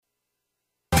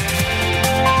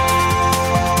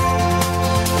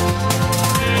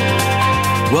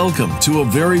Welcome to a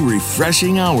very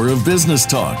refreshing hour of business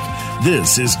talk.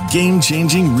 This is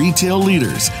Game-Changing Retail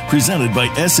Leaders, presented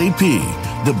by SAP,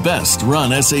 the best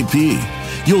run SAP.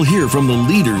 You'll hear from the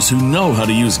leaders who know how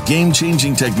to use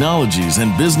game-changing technologies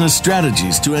and business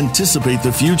strategies to anticipate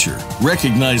the future,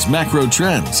 recognize macro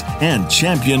trends, and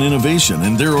champion innovation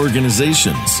in their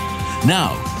organizations.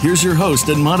 Now, here's your host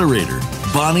and moderator,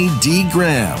 Bonnie D.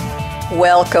 Graham.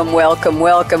 Welcome, welcome,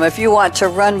 welcome. If you want to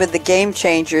run with the Game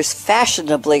Changers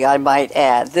fashionably, I might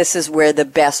add, this is where the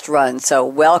best run. So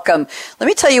welcome. Let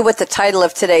me tell you what the title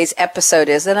of today's episode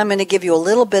is, and I'm going to give you a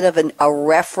little bit of a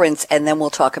reference, and then we'll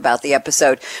talk about the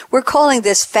episode. We're calling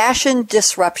this Fashion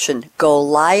Disruption,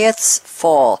 Goliath's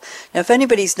Fall. Now, if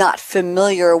anybody's not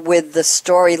familiar with the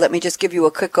story, let me just give you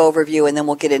a quick overview, and then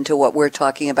we'll get into what we're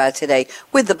talking about today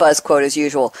with the buzz quote as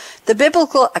usual. The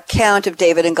biblical account of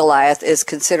David and Goliath is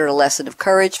considered a lesson of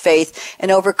courage, faith, and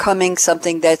overcoming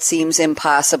something that seems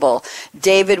impossible.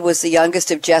 David was the youngest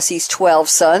of Jesse's 12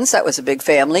 sons. That was a big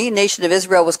family. The nation of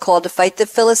Israel was called to fight the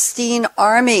Philistine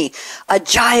army. A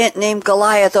giant named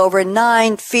Goliath, over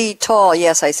 9 feet tall,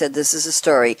 yes, I said this is a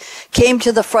story, came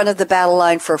to the front of the battle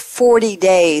line for 40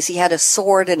 days. He had a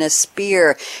sword and a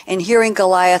spear, and hearing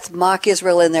Goliath mock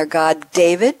Israel and their God,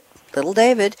 Little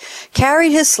David,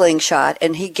 carried his slingshot,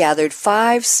 and he gathered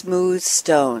 5 smooth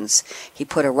stones. He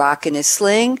put a rock in his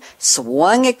sling,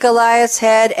 swung at Goliath's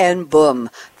head, and boom,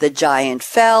 the giant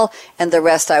fell, and the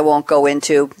rest I won't go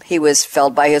into. He was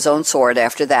felled by his own sword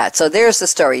after that. So there's the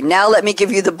story. Now let me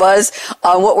give you the buzz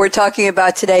on what we're talking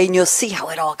about today, and you'll see how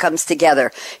it all comes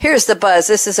together. Here's the buzz.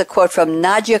 This is a quote from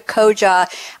Nadia Koja.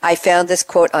 I found this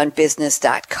quote on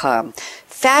business.com.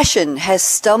 Fashion has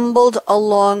stumbled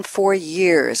along for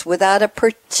years without a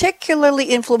particularly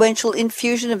influential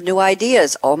infusion of new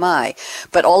ideas. Oh my.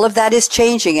 But all of that is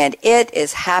changing, and it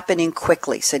is happening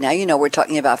quickly. So now you know we're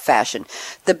talking about fashion.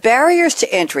 The barriers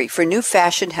to entry for new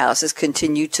fashion houses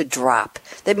continue to drop.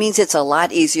 That means it's a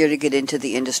lot easier to get into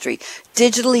the industry.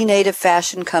 Digitally native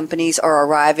fashion companies are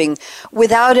arriving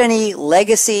without any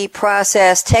legacy,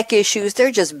 process, tech issues.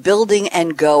 They're just building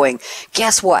and going.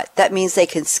 Guess what? That means they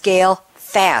can scale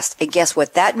fast. And guess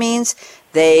what that means?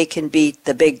 They can beat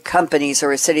the big companies who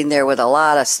are sitting there with a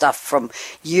lot of stuff from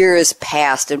years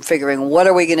past and figuring, what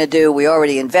are we going to do? We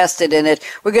already invested in it.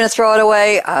 We're going to throw it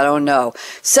away? I don't know.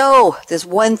 So there's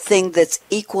one thing that's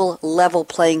equal level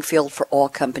playing field for all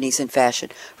companies in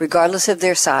fashion. Regardless of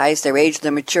their size, their age,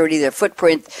 their maturity, their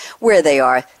footprint, where they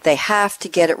are, they have to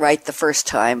get it right the first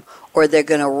time, or they're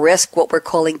going to risk what we're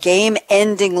calling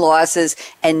game-ending losses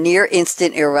and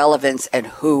near-instant irrelevance. And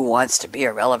who wants to be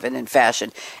irrelevant in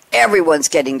fashion? Everyone's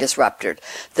getting disrupted.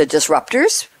 The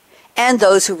disruptors and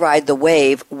those who ride the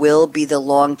wave will be the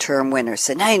long-term winners.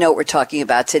 So now you know what we're talking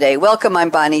about today. Welcome, I'm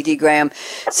Bonnie D. Graham.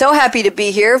 So happy to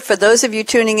be here. For those of you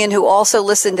tuning in who also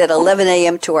listened at 11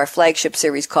 a.m. to our flagship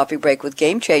series, Coffee Break with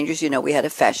Game Changers, you know we had a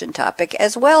fashion topic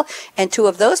as well, and 2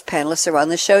 of those panelists are on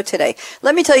the show today.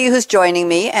 Let me tell you who's joining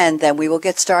me, and then we will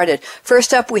get started.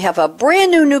 First up, we have a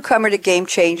brand new newcomer to Game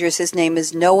Changers. His name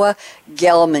is Noah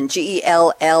Gelman,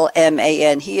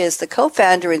 Gellman. He is the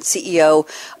co-founder and CEO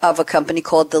of a company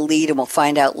called The Lead, and we'll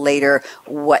find out later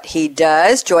what he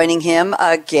does. Joining him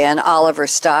again, Oliver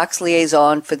Stocks,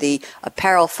 liaison for the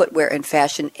apparel, footwear, and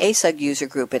fashion ASUG user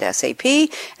group at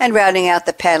SAP. And rounding out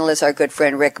the panel is our good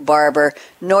friend Rick Barber,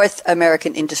 North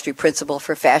American Industry Principal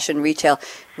for Fashion Retail.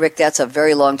 Rick, that's a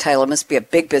very long title. It must be a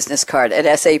big business card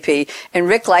at SAP. And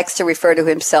Rick likes to refer to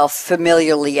himself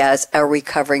familiarly as a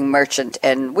recovering merchant.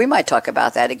 And we might talk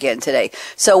about that again today.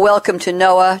 So welcome to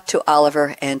Noah, to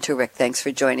Oliver, and to Rick. Thanks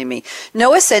for joining me.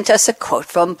 Noah sent us a quote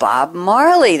from Bob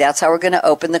Marley. That's how we're going to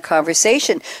open the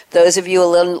conversation. Those of you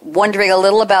wondering a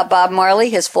little about Bob Marley,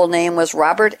 his full name was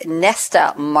Robert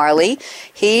Nesta Marley.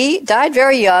 He died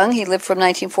very young. He lived from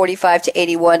 1945 to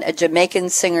 81, a Jamaican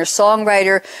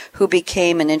singer-songwriter who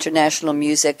became an international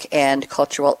music and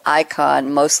cultural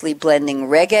icon, mostly blending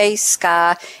reggae,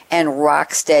 ska, and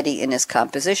rocksteady in his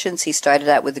compositions. He started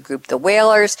out with the group The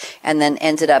Wailers and then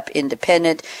ended up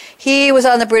independent. He was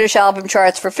on the British album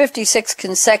charts for 56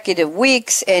 consecutive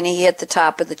weeks, and he hit the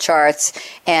top of the charts.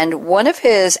 And one of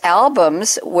his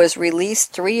albums was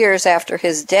released 3 years after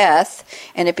his death,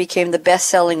 and it became the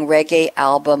best-selling reggae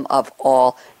album of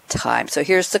all time. So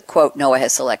here's the quote Noah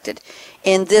has selected.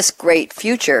 In this great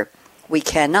future, we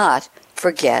cannot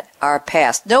forget our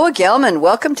past. Noah Gelman,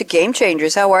 welcome to Game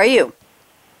Changers. How are you?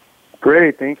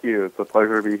 Great, thank you. It's a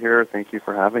pleasure to be here. Thank you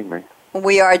for having me.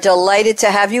 We are delighted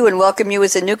to have you and welcome you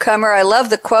as a newcomer. I love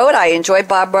the quote. I enjoy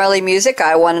Bob Marley music.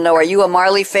 I want to know, are you a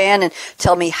Marley fan? And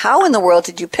tell me, how in the world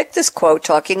did you pick this quote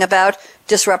talking about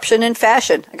disruption in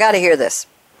fashion? I got to hear this.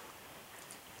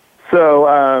 So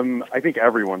I think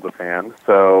everyone's a fan.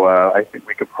 So I think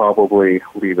we could probably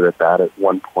leave it at that at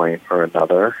one point or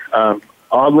another.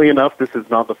 Oddly enough, this is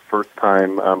not the first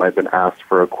time I've been asked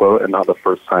for a quote, and not the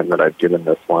first time that I've given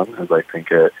this one, as I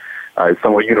think it is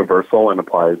somewhat universal and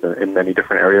applies in many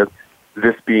different areas.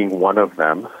 This being one of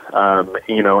them,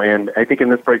 and I think in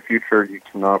this bright future, you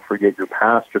cannot forget your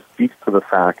past. Just speaks to the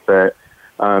fact that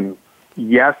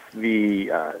yes,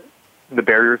 the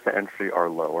barriers to entry are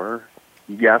lower.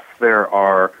 Yes, there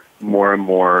are more and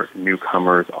more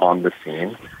newcomers on the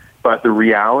scene, but the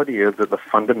reality is that the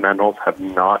fundamentals have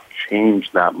not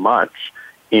changed that much.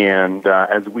 And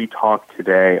as we talk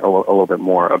today a little bit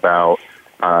more about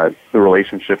the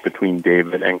relationship between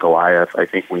David and Goliath, I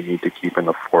think we need to keep in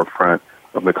the forefront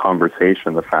of the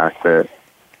conversation the fact that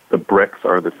the bricks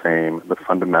are the same, the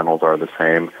fundamentals are the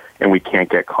same, and we can't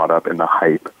get caught up in the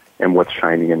hype and what's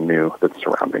shiny and new that's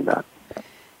surrounding that.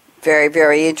 Very,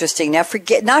 very interesting. Now,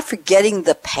 not forgetting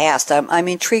the past. I'm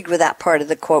intrigued with that part of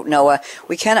the quote, Noah.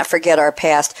 We cannot forget our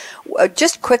past.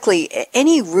 Just quickly,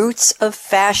 any roots of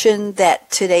fashion that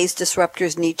today's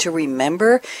disruptors need to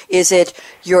remember? Is it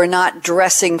you're not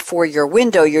dressing for your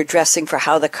window, you're dressing for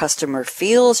how the customer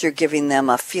feels, you're giving them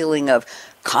a feeling of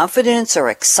confidence or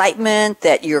excitement,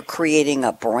 that you're creating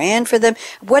a brand for them?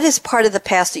 What is part of the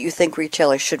past that you think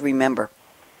retailers should remember?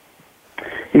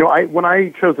 When I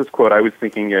chose this quote, I was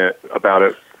thinking about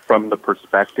it from the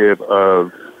perspective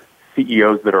of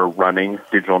CEOs that are running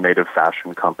digital native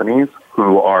fashion companies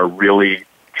who are really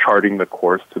charting the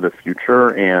course to the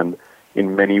future and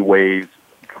in many ways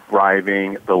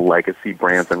driving the legacy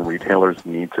brands and retailers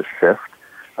need to shift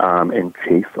and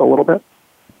chase a little bit.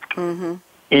 Mm-hmm.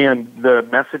 And the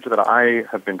message that I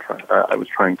was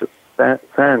trying to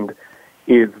send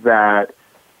is that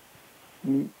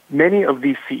many of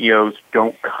these CEOs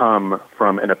don't come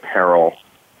from an apparel,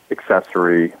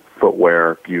 accessory,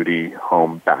 footwear, beauty,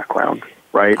 home background,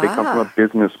 right? They come from a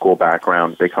business school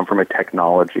background. They come from a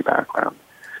technology background.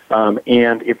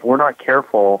 And if we're not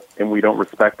careful and we don't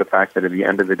respect the fact that at the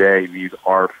end of the day, these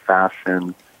are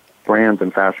fashion brands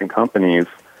and fashion companies,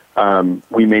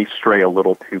 we may stray a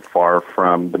little too far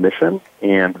from the mission,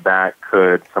 and that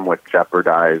could somewhat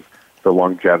jeopardize the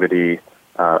longevity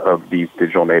of these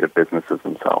digital native businesses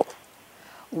themselves.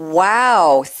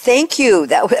 Wow. Thank you.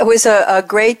 That was a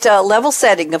great level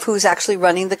setting of who's actually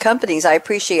running the companies. I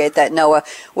appreciate that, Noah.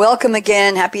 Welcome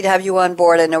again. Happy to have you on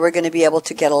board. I know we're going to be able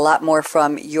to get a lot more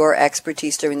from your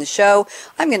expertise during the show.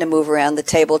 I'm going to move around the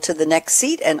table to the next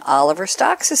seat, and Oliver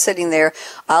Stocks is sitting there.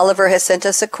 Oliver has sent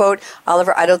us a quote.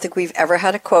 Oliver, I don't think we've ever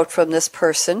had a quote from this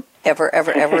person. Ever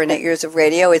in 8 years of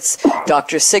radio. It's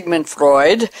Dr. Sigmund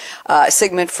Freud.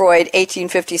 Sigmund Freud,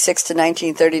 1856 to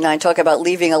 1939. Talk about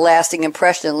leaving a lasting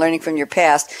impression and learning from your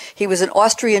past. He was an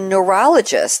Austrian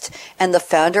neurologist and the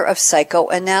founder of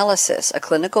psychoanalysis, a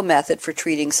clinical method for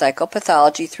treating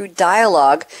psychopathology through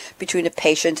dialogue between a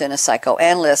patient and a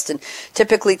psychoanalyst. And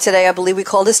typically today, I believe we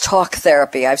call this talk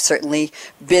therapy. I've certainly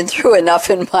been through enough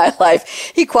in my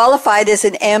life. He qualified as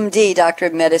an MD, Doctor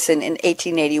of Medicine, in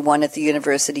 1881 at the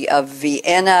University of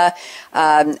Vienna.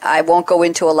 I won't go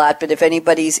into a lot, but if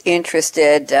anybody's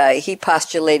interested, he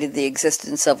postulated the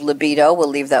existence of libido. We'll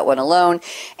leave that one alone.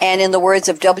 And in the words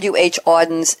of W.H.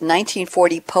 Auden's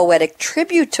 1940 poetic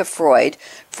tribute to Freud,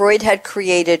 Freud had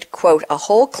created, quote, a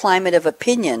whole climate of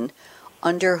opinion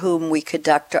under whom we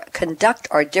conduct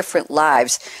our different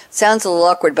lives. Sounds a little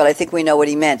awkward, but I think we know what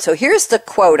he meant. So here's the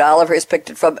quote. Oliver has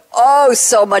picked it from,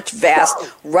 so much vast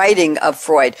writing of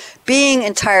Freud. Being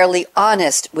entirely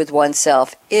honest with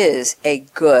oneself is a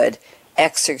good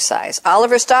exercise.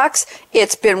 Oliver Stocks,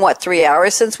 it's been, 3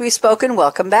 hours since we've spoken.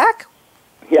 Welcome back.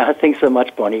 Yeah, thanks so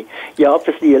much, Bonnie. Yeah,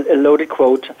 obviously a loaded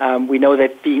quote. We know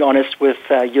that being honest with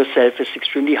yourself is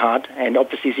extremely hard, and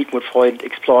obviously Sigmund Freud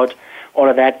explored all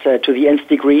of that to the nth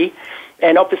degree.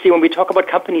 And obviously when we talk about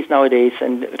companies nowadays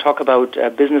and talk about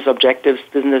business objectives,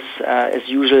 business as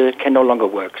usual can no longer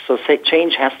work. So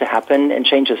change has to happen, and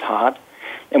change is hard.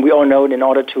 And we all know that in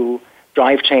order to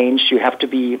drive change, you have to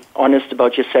be honest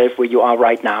about yourself, where you are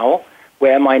right now.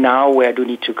 Where am I now? Where do I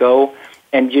need to go?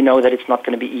 And you know that it's not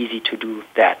going to be easy to do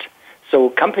that. So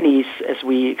companies, as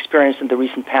we experienced in the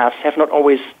recent past, have not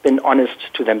always been honest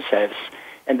to themselves.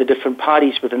 And the different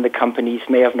parties within the companies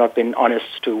may have not been honest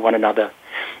to one another.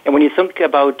 And when you think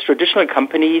about traditional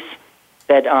companies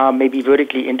that are maybe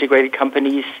vertically integrated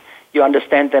companies, you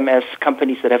understand them as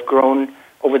companies that have grown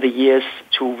over the years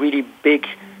to really big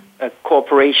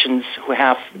corporations who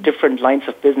have different lines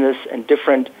of business and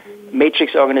different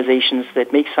matrix organizations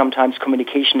that make sometimes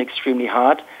communication extremely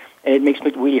hard. And it makes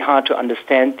it really hard to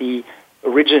understand the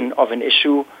origin of an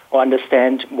issue or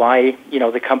understand why,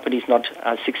 the company's not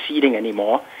succeeding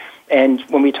anymore. And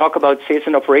when we talk about sales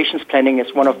and operations planning,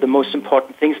 it's one of the most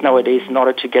important things nowadays in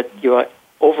order to get your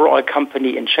overall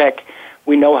company in check.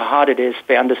 We know how hard it is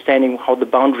by understanding how the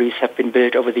boundaries have been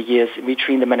built over the years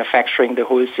between the manufacturing, the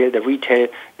wholesale, the retail,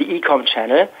 the e-com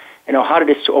channel, and how hard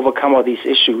it is to overcome all these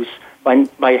issues by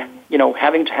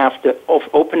having to have the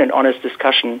open and honest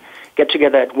discussion, get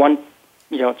together at one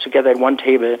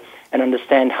table and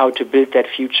understand how to build that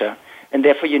future. And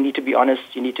therefore, you need to be honest.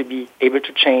 You need to be able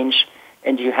to change,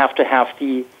 and you have to have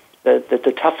the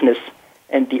toughness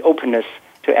and the openness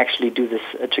to actually do this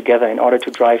together in order to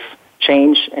drive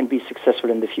change and be successful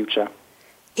in the future.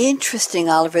 Interesting,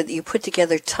 Oliver, that you put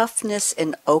together toughness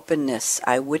and openness.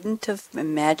 I wouldn't have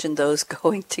imagined those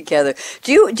going together.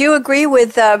 Do you agree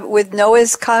with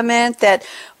Noah's comment that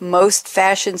most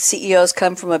fashion CEOs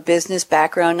come from a business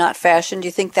background, not fashion? Do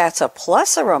you think that's a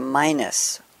plus or a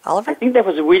minus? Oliver? I think that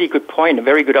was a really good point, a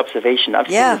very good observation. I've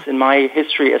seen this in my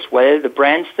history as well. The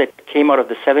brands that came out of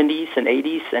the 70s and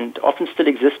 80s and often still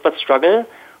exist but struggle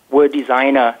were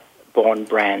designer-born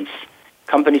brands,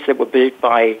 companies that were built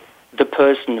by the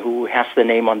person who has the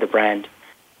name on the brand.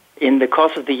 In the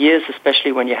course of the years,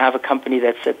 especially when you have a company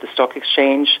that's at the stock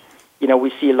exchange,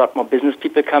 we see a lot more business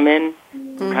people come in,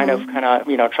 kind of,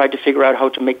 try to figure out how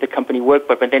to make the company work,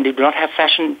 but then they do not have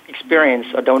fashion experience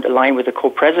or don't align with the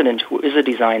co-president who is a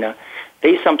designer.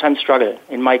 They sometimes struggle,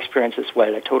 in my experience as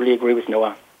well. I totally agree with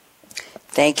Noah.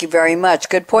 Thank you very much.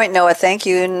 Good point, Noah. Thank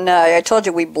you. And I told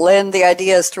you we blend the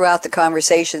ideas throughout the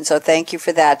conversation, so thank you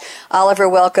for that. Oliver,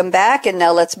 welcome back. And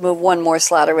now let's move one more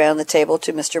slot around the table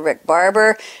to Mr. Rick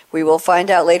Barber. We will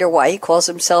find out later why he calls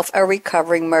himself a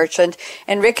recovering merchant.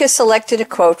 And Rick has selected a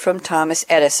quote from Thomas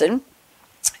Edison.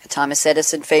 Thomas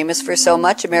Edison, famous for so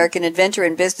much, American inventor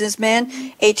and businessman,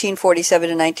 1847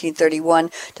 to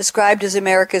 1931, described as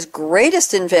America's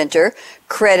greatest inventor,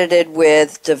 credited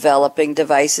with developing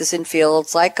devices in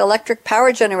fields like electric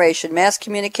power generation, mass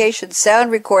communication,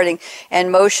 sound recording,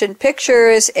 and motion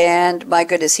pictures. And my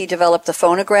goodness, he developed the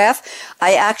phonograph.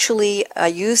 I actually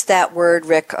used that word,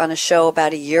 Rick, on a show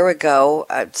about a year ago.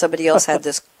 Somebody else had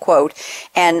this quote,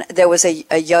 and there was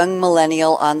a young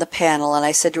millennial on the panel, and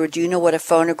I said to her, "Do you know what a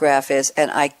phonograph is?" And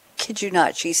I kid you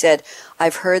not, she said,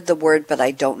 "I've heard the word, but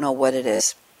I don't know what it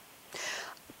is."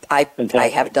 I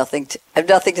have nothing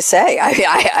to say.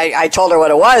 I told her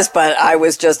what it was, but I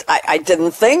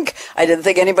didn't think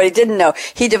anybody didn't know.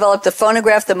 He developed the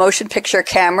phonograph, the motion picture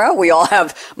camera. We all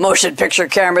have motion picture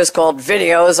cameras called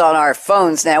videos on our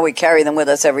phones now. We carry them with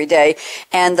us every day.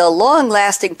 And the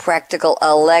long-lasting practical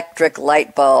electric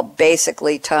light bulb.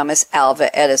 Basically, Thomas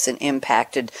Alva Edison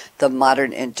impacted the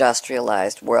modern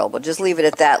industrialized world. We'll just leave it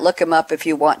at that. Look him up if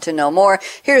you want to know more.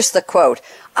 Here's the quote.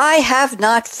 "I have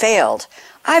not failed.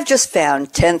 I've just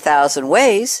found 10,000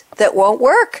 ways that won't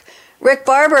work." Rick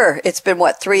Barber, it's been,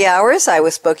 3 hours? I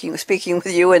was speaking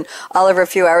with you and Oliver a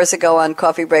few hours ago on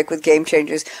Coffee Break with Game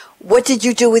Changers. What did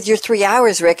you do with your 3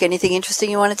 hours, Rick? Anything interesting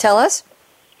you want to tell us?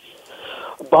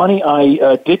 Bonnie,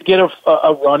 I did get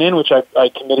a run-in, which I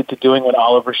committed to doing when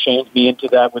Oliver shamed me into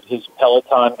that with his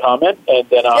Peloton comment, and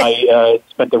then I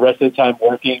spent the rest of the time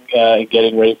working and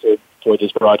getting ready for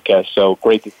this broadcast. So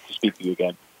great to speak to you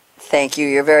again. Thank you.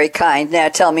 You're very kind. Now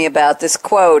tell me about this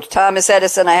quote. Thomas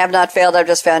Edison, "I have not failed. I've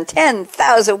just found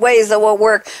 10,000 ways that won't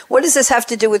work." What does this have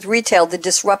to do with retail, the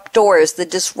disruptors, the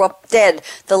disrupted,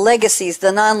 the legacies,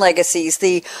 the non-legacies,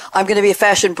 the "I'm going to be a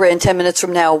fashion brand 10 minutes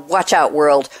from now, watch out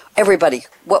world"? Everybody,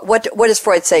 what is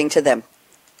Freud saying to them?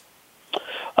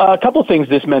 A couple things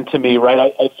this meant to me,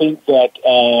 right? I think that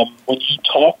when you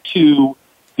talk to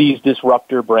these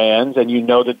disruptor brands, and you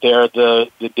know that they're the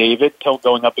David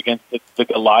going up against the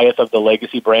Goliath of the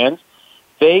legacy brands,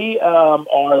 they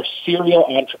are serial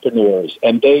entrepreneurs,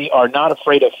 and they are not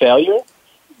afraid of failure.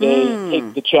 They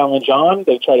take the challenge on.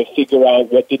 They try to figure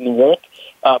out what didn't work,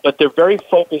 but they're very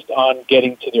focused on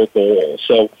getting to their goals.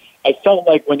 So I felt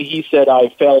like when he said, "I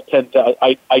failed 10,000,"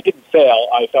 I didn't fail.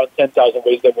 I found 10,000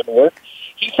 ways that wouldn't work.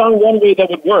 He found one way that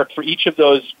would work for each of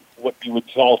those, what you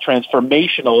would call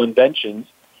transformational inventions.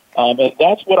 And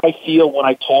that's what I feel when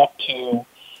I talk to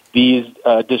these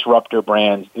disruptor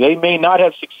brands. They may not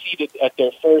have succeeded at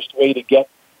their first way to get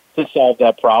to solve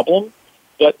that problem,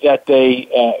 but that they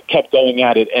kept going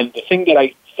at it. And the thing that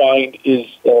I find is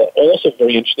also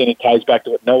very interesting, it ties back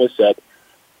to what Noah said,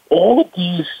 all of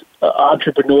these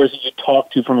entrepreneurs that you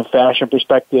talk to from a fashion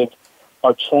perspective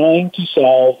are trying to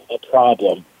solve a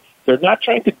problem. They're not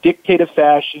trying to dictate a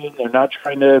fashion. They're not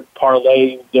trying to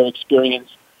parlay their experience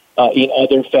in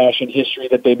other fashion history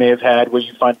that they may have had where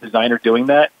you find a designer doing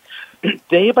that.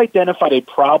 They have identified a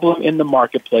problem in the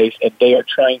marketplace, and they are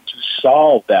trying to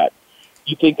solve that.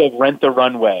 You think of Rent the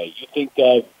Runway. You think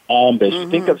of Bombas. You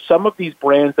think of some of these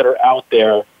brands that are out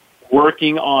there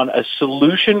working on a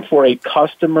solution for a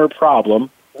customer problem.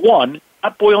 One,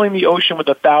 not boiling the ocean with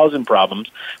 1,000 problems,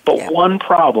 but one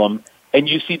problem, and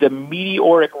you see the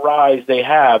meteoric rise they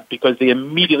have because they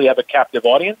immediately have a captive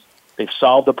audience they've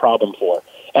solved the problem for.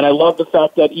 And I love the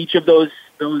fact that each of those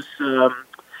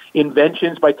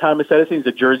inventions by Thomas Edison, he's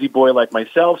a Jersey boy like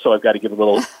myself, so I've got to give a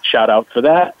little shout out for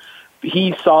that.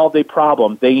 He solved a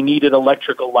problem. They needed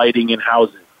electrical lighting in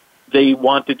houses. They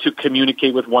wanted to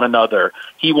communicate with one another.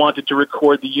 He wanted to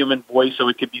record the human voice so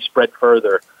it could be spread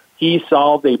further. He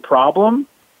solved a problem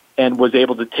and was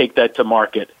able to take that to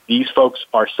market. These folks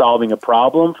are solving a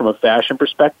problem from a fashion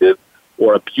perspective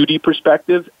or a beauty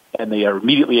perspective, and they are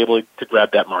immediately able to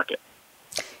grab that market.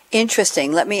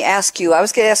 Interesting. Let me ask you, I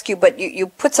was going to ask you, but you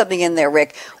put something in there,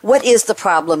 Rick. What is the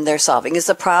problem they're solving? Is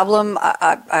the problem,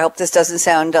 I hope this doesn't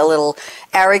sound a little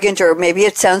arrogant, or maybe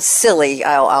it sounds silly.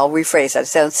 I'll rephrase that. It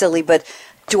sounds silly, but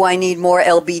do I need more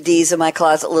LBDs in my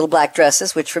closet, little black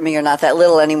dresses, which for me are not that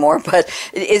little anymore, but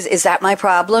is that my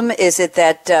problem? Is it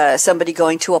that somebody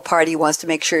going to a party wants to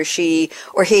make sure she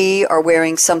or he are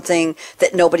wearing something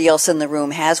that nobody else in the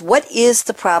room has? What is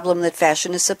the problem that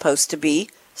fashion is supposed to be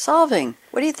solving?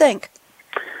 What do you think?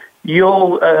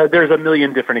 There's a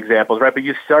million different examples, right? But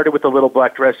you started with the little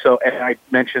black dress, and I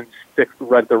mentioned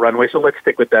Rent the Runway, so let's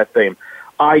stick with that theme.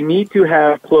 I need to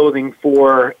have clothing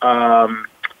for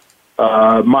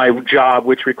my job,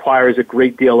 which requires a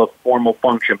great deal of formal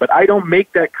function, but I don't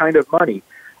make that kind of money.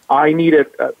 I need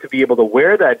to be able to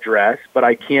wear that dress, but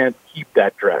I can't keep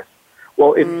that dress.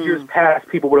 Well, in years past,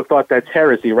 people would have thought that's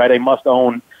heresy, right? I must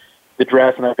own the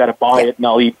dress, and I've got to buy it, and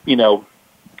I'll eat,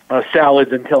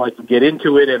 salads until I can get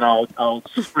into it, and I'll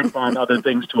sprint on other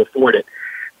things to afford it.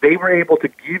 They were able to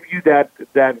give you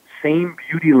that same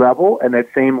beauty level and that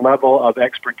same level of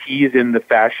expertise in the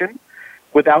fashion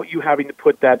without you having to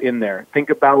put that in there. Think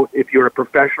about if you're a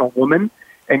professional woman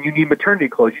and you need maternity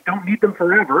clothes. You don't need them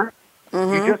forever.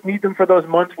 You just need them for those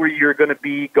months where you're going to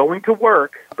be going to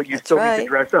work, but you still need to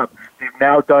dress up. They've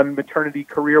now done maternity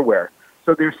career wear.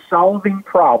 So they're solving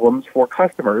problems for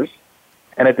customers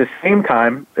and at the same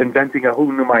time inventing a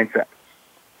whole new mindset.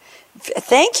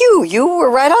 Thank you. You were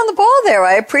right on the ball there.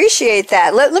 I appreciate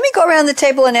that. Let me go around the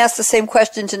table and ask the same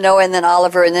question to Noah and then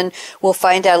Oliver, and then we'll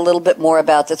find out a little bit more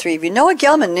about the three of you. Noah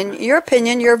Gelman, in your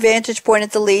opinion, your vantage point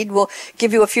at the lead, we'll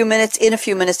give you a few minutes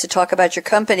to talk about your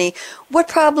company. What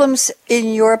problems,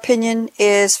 in your opinion,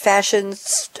 is fashion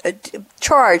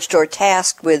charged or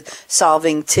tasked with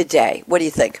solving today? What do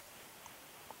you think?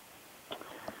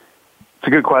 It's a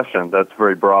good question. That's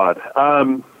very broad.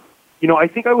 I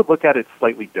think I would look at it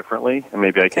slightly differently, and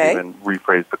maybe I can even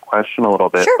rephrase the question a little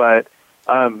bit. Sure. But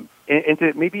and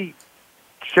to maybe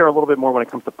share a little bit more when it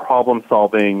comes to problem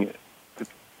solving,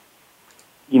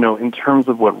 in terms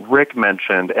of what Rick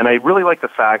mentioned. And I really like the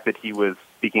fact that he was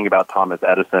speaking about Thomas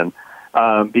Edison,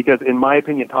 because in my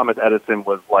opinion, Thomas Edison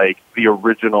was like the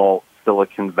original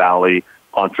Silicon Valley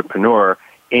entrepreneur.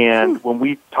 And when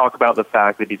we talk about the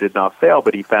fact that he did not fail,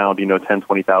 but he found, 10,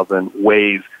 20,000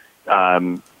 ways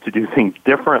to do things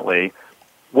differently,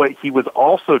 what he was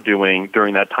also doing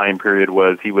during that time period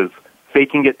was he was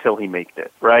faking it till he made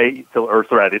it, right? Till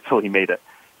he made it.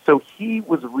 So he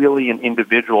was really an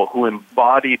individual who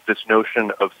embodied this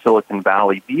notion of Silicon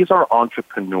Valley. These are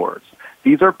entrepreneurs.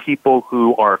 These are people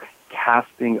who are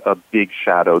casting a big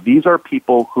shadow. These are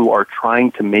people who are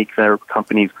trying to make their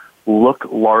companies look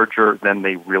larger than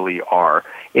they really are.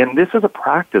 And this is a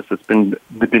practice that's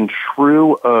been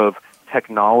true of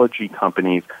technology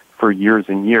companies for years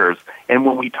and years. And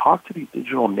when we talk to these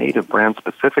digital native brands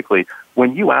specifically,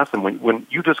 when you ask them, when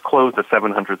you just closed a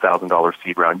 $700,000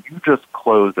 seed round, you just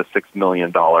closed a $6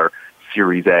 million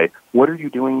Series A, what are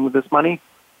you doing with this money?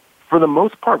 For the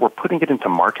most part, we're putting it into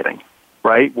marketing,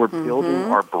 right? We're building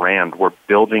our brand. We're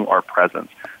building our presence.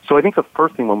 So I think the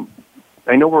first thing,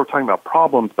 I know we're talking about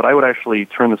problems, but I would actually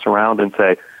turn this around and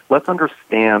say, let's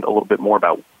understand a little bit more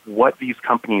about what these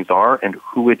companies are and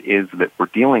who it is that we're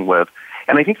dealing with.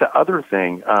 And I think the other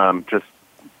thing, just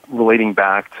relating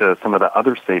back to some of the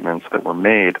other statements that were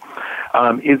made,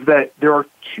 is that there are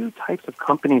two types of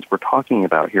companies we're talking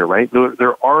about here, right?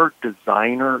 There are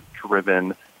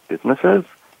designer-driven businesses,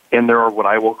 and there are what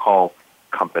I will call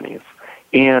companies.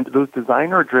 And those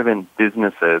designer-driven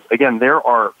businesses, again, there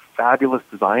are fabulous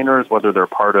designers, whether they're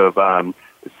part of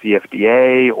the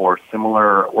CFDA or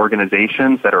similar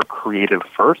organizations that are creative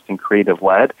first and creative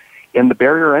led. And the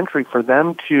barrier entry for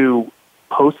them to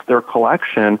post their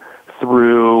collection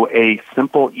through a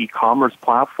simple e-commerce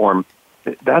platform,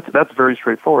 that's very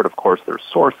straightforward. Of course, there's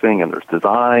sourcing and there's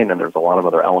design and there's a lot of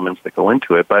other elements that go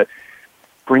into it. But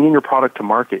bringing your product to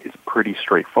market is pretty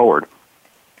straightforward.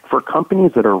 For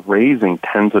companies that are raising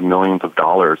tens of millions of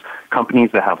dollars,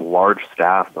 companies that have large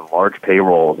staffs and large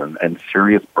payrolls and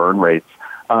serious burn rates,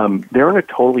 they're in a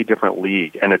totally different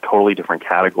league and a totally different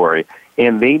category.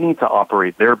 And they need to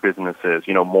operate their businesses,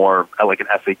 more at like an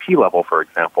SAP level, for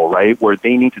example, right, where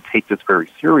they need to take this very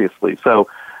seriously. So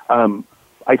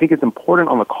I think it's important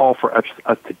on the call for us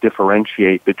to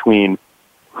differentiate between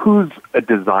who's a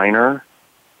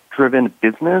designer-driven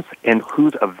business and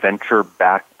who's a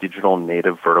venture-backed digital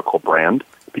native vertical brand,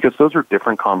 because those are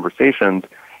different conversations.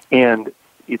 And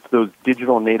it's those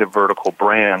digital native vertical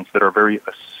brands that are very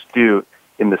astute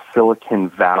in the Silicon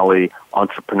Valley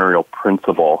entrepreneurial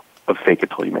principle of fake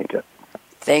it till you make it.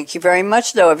 Thank you very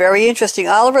much, Noah. Very interesting.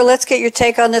 Oliver, let's get your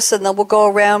take on this, and then we'll go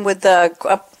around with the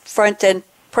upfront and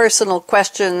personal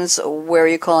questions. Where are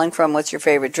you calling from? What's your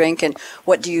favorite drink? And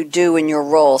what do you do in your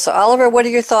role? So, Oliver, what are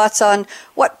your thoughts on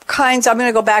what kinds? I'm going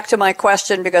to go back to my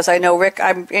question because I know, Rick,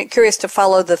 I'm curious to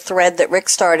follow the thread that Rick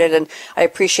started, and I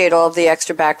appreciate all of the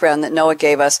extra background that Noah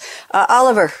gave us.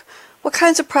 Oliver, what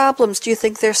kinds of problems do you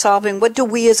think they're solving? What do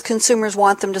we as consumers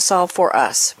want them to solve for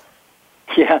us?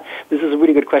 Yeah, this is a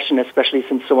really good question, especially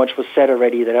since so much was said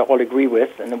already that I all agree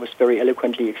with, and it was very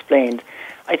eloquently explained.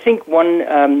 I think one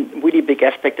really big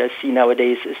aspect I see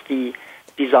nowadays is the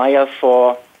desire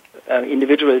for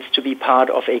individuals to be part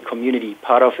of a community,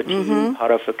 part of a team,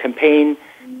 part of a campaign,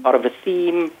 part of a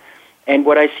theme. And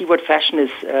what I see what fashion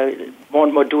is more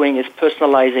and more doing is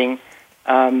personalizing,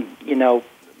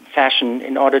 fashion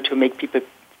in order to make people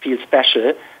feel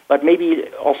special, but maybe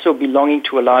also belonging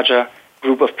to a larger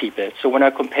group of people. So when I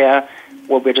compare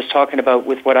what we're just talking about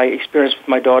with what I experienced with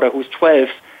my daughter who's 12,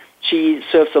 she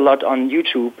surfs a lot on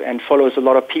YouTube and follows a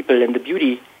lot of people in the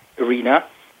beauty arena,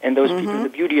 and those people in the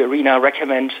beauty arena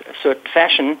recommend a certain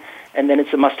fashion, and then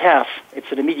it's a must-have.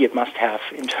 It's an immediate must-have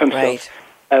in terms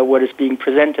of what is being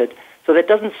presented. So that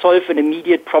doesn't solve an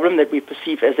immediate problem that we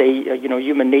perceive as a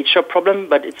human nature problem,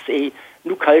 but it's a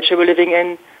new culture we're living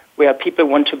in where people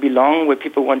want to belong, where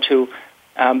people want to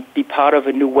be part of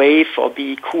a new wave or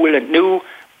be cool and new.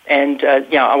 And,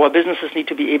 our businesses need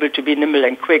to be able to be nimble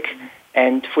and quick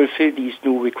and fulfill these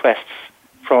new requests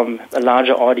from a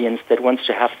larger audience that wants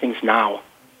to have things now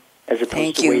as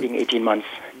opposed to waiting 18 months.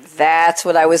 That's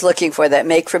what I was looking for, that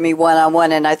make for me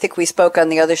one-on-one. And I think we spoke on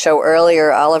the other show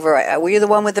earlier, Oliver. Were you the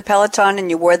one with the Peloton and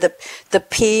you wore the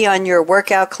P on your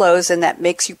workout clothes, and that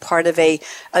makes you part of a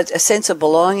sense of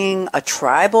belonging, a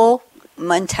tribal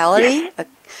mentality?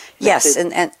 Yes,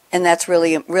 and that's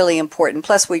really, really important.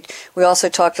 Plus, we also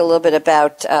talked a little bit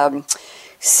about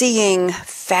seeing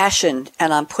fashion,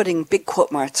 and I'm putting big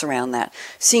quote marks around that,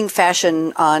 seeing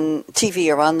fashion on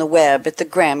TV or on the web at the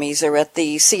Grammys or at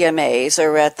the CMAs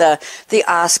or at the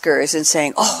Oscars and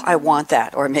saying, oh, I want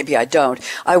that, or maybe I don't.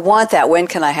 I want that. When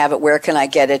can I have it? Where can I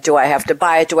get it? Do I have to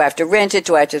buy it? Do I have to rent it?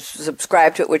 Do I have to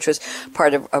subscribe to it? Which was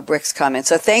part of Rick's comment.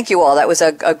 So thank you all. That was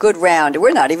a good round.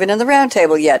 We're not even in the round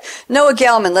table yet. Noah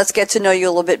Gelman, let's get to know you a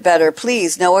little bit better.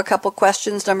 Please, Noah, a couple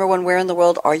questions. Number one, where in the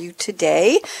world are you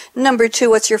today? Number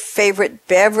two, what's your favorite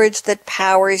beverage that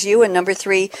powers you? And number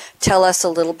three, tell us a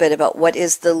little bit about what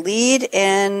is the lead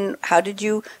and how did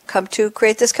you come to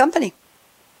create this company?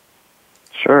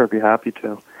 Sure, I'd be happy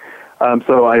to.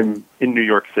 So I'm in New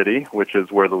York City, which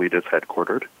is where the lead is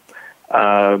headquartered.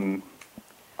 I'm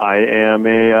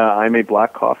a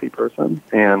black coffee person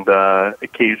and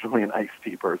occasionally an iced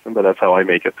tea person, but that's how I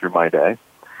make it through my day.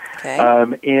 Okay.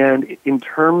 And in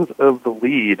terms of the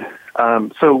lead,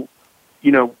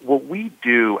 what we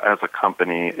do as a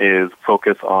company is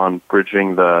focus on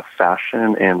bridging the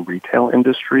fashion and retail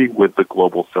industry with the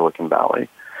global Silicon Valley.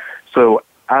 So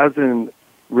as in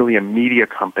really a media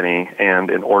company and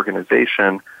an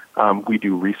organization, we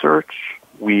do research,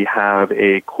 we have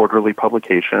a quarterly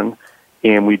publication,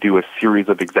 and we do a series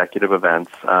of executive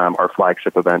events, our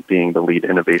flagship event being the Lead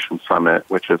Innovation Summit,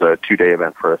 which is a 2-day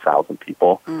event for 1,000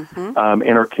 people.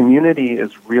 And our community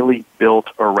is really built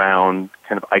around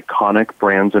kind of iconic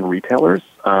brands and retailers,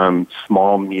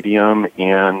 small, medium,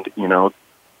 and,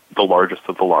 the largest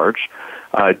of the large.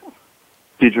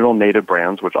 Digital native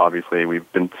brands, which obviously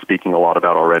we've been speaking a lot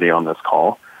about already on this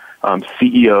call.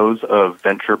 CEOs of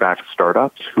venture-backed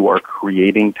startups who are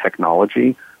creating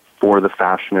technology for the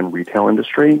fashion and retail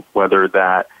industry, whether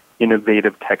that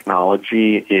innovative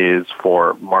technology is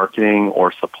for marketing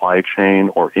or supply chain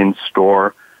or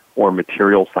in-store or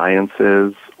material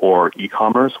sciences or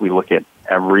e-commerce. We look at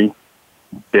every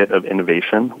bit of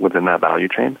innovation within that value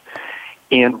chain.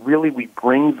 And really, we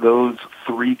bring those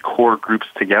three core groups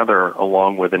together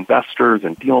along with investors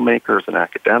and deal makers and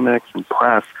academics and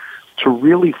press to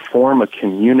really form a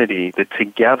community that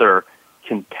together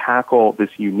can tackle this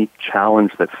unique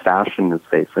challenge that fashion is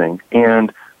facing.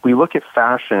 And we look at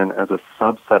fashion as a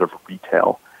subset of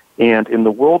retail. And in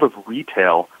the world of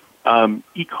retail,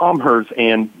 e-commerce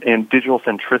and digital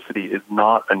centricity is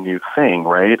not a new thing,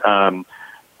 right?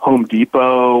 Home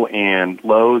Depot and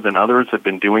Lowe's and others have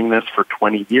been doing this for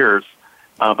 20 years.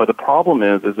 But the problem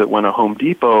is that when a Home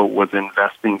Depot was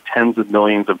investing tens of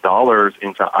millions of dollars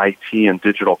into IT and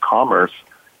digital commerce,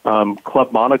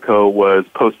 Club Monaco was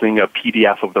posting a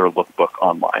PDF of their lookbook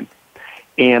online.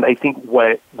 And I think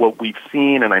what we've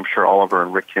seen, and I'm sure Oliver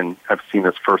and Rick have seen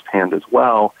this firsthand as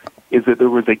well, is that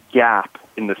there was a gap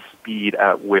in the speed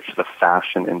at which the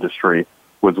fashion industry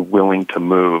was willing to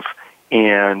move.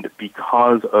 And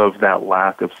because of that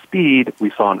lack of speed, we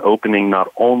saw an opening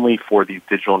not only for these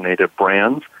digital native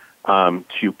brands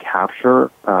to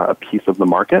capture a piece of the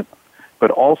market,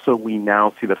 but also we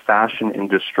now see the fashion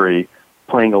industry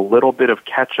playing a little bit of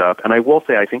catch-up. And I will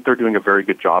say I think they're doing a very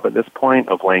good job at this point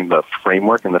of laying the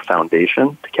framework and the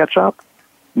foundation to catch up.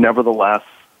 Nevertheless,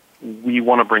 we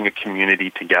want to bring a community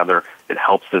together that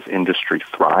helps this industry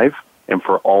thrive and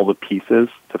for all the pieces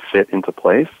to fit into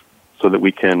place so that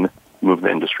we can move the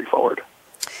industry forward.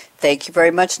 Thank you very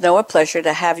much, Noah. Pleasure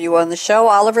to have you on the show.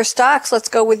 Oliver Stocks, let's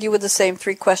go with you with the same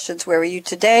three questions. Where are you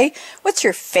today? What's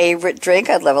your favorite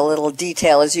drink? I'd love a little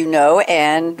detail, as you know.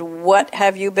 And what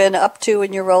have you been up to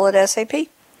in your role at SAP?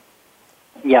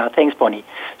 Yeah, thanks, Bonnie.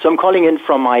 So I'm calling in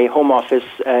from my home office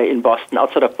in Boston,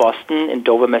 outside of Boston, in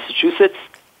Dover, Massachusetts.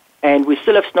 And we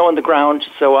still have snow on the ground,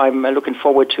 so I'm looking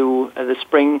forward to the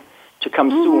spring to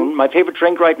come soon. My favorite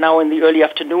drink right now in the early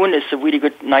afternoon is a really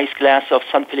good, nice glass of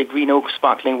San Pellegrino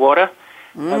sparkling water.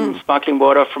 Sparkling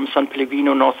water from San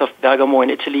Pellegrino, north of Bergamo in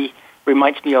Italy,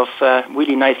 reminds me of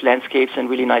really nice landscapes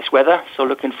and really nice weather, so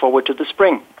looking forward to the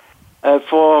spring.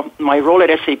 For my role at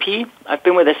SAP, I've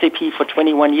been with SAP for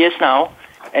 21 years now,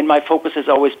 and my focus has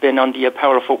always been on the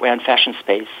apparel, footwear, and fashion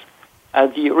space.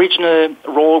 The original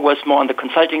role was more on the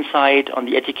consulting side, on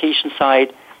the education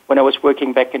side, when I was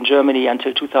working back in Germany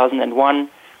until 2001.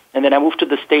 And then I moved to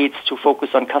the States to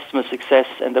focus on customer success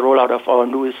and the rollout of our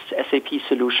newest SAP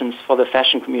solutions for the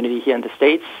fashion community here in the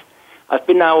States. I've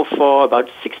been now for about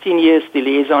 16 years the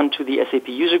liaison to the SAP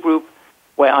user group,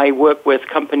 where I work with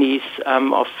companies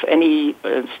of any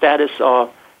status or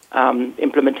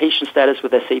implementation status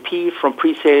with SAP, from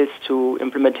pre-sales to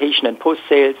implementation and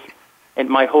post-sales. And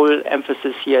my whole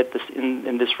emphasis here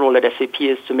in this role at SAP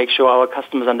is to make sure our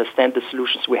customers understand the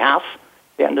solutions we have.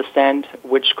 They understand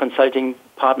which consulting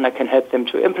partner can help them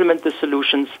to implement the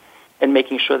solutions, and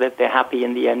making sure that they're happy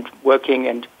in the end, working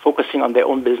and focusing on their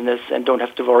own business and don't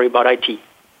have to worry about IT.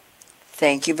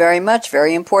 Thank you very much.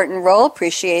 Very important role.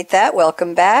 Appreciate that.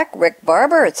 Welcome back. Rick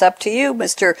Barber, it's up to you,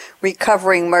 Mr.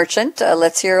 Recovering Merchant.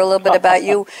 Let's hear a little bit about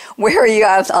you. Where are you?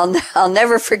 I'll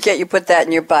never forget you put that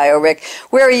in your bio, Rick.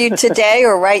 Where are you today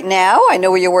or right now? I know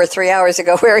where you were 3 hours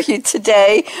ago. Where are you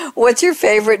today? What's your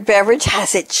favorite beverage?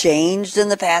 Has it changed in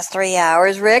the past 3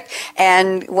 hours, Rick?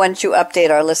 And why don't you update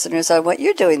our listeners on what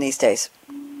you're doing these days?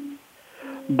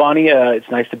 Bonnie, it's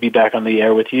nice to be back on the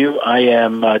air with you. I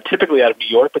am typically out of New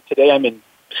York, but today I'm in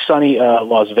sunny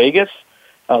Las Vegas,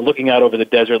 looking out over the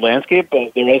desert landscape.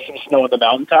 But there is some snow on the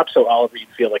mountaintop, so Oliver, you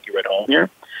feel like you're at home here.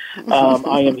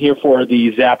 I am here for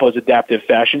the Zappos Adaptive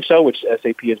Fashion Show, which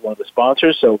SAP is one of the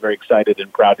sponsors, so very excited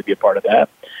and proud to be a part of that.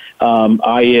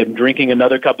 I am drinking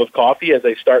another cup of coffee. As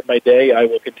I start my day, I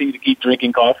will continue to keep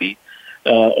drinking coffee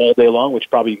all day long, which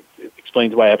probably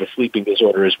explains why I have a sleeping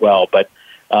disorder as well. But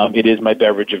it is my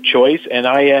beverage of choice, and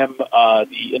I am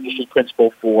the industry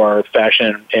principal for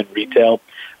fashion and retail.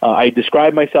 I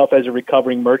describe myself as a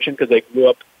recovering merchant because I grew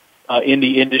up in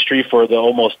the industry for the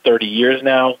almost 30 years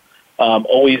now,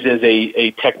 always as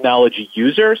a technology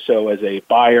user, so as a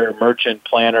buyer, merchant,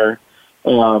 planner,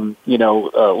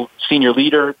 senior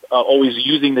leader, always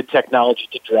using the technology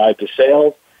to drive the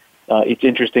sales. It's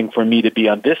interesting for me to be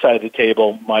on this side of the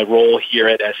table. My role here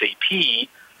at SAP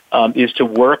is to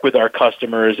work with our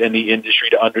customers and the industry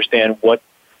to understand what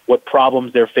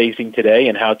problems they're facing today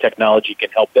and how technology can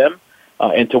help them,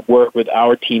 and to work with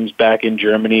our teams back in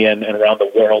Germany and around the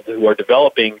world who are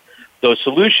developing those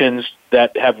solutions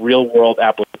that have real-world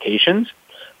applications.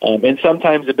 And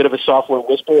sometimes a bit of a software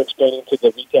whisper explaining to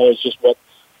the retailers just what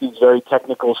these very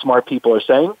technical, smart people are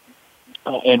saying,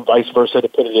 and vice versa to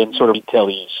put it in sort of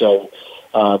retail-y. So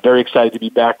very excited to be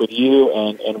back with you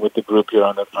and with the group here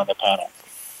on the panel.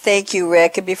 Thank you,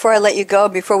 Rick. And before I let you go,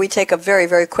 before we take a very,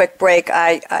 very quick break,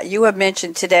 you have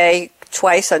mentioned today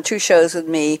twice on 2 shows with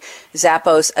me,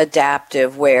 Zappos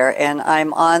Adaptive Wear. And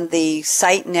I'm on the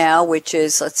site now, which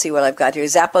is, let's see what I've got here,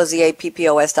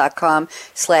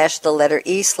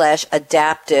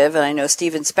 zappos.com/E/adaptive. And I know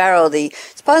Stephen Sparrow, the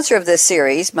sponsor of this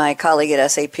series, my colleague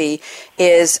at SAP,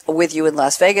 is with you in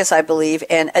Las Vegas, I believe.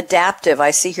 And Adaptive,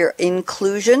 I see here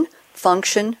inclusion,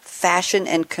 function, fashion,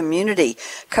 and community,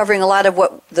 covering a lot of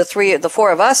what the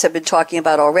 4 of us have been talking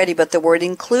about already, but the word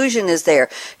inclusion is there.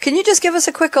 Can you just give us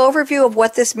a quick overview of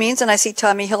what this means? And I see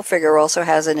Tommy Hilfiger also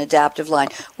has an adaptive line.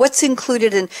 What's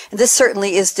included in this?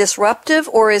 Certainly is disruptive,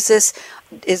 or is this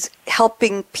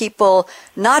helping people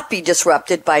not be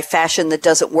disrupted by fashion that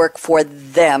doesn't work for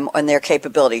them and their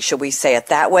capability? Should we say it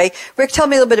that way? Rick, tell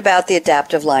me a little bit about the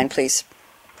adaptive line, please.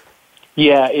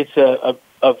 Yeah, it's a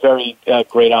very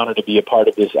great honor to be a part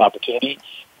of this opportunity.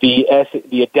 The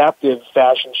Adaptive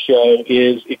Fashion Show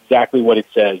is exactly what it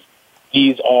says.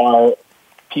 These are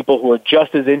people who are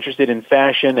just as interested in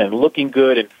fashion and looking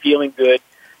good and feeling good,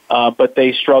 but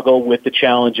they struggle with the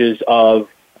challenges of,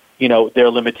 their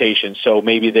limitations. So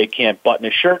maybe they can't button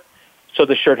a shirt, so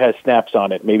the shirt has snaps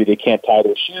on it. Maybe they can't tie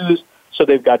their shoes, so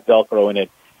they've got Velcro in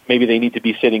it. Maybe they need to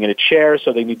be sitting in a chair,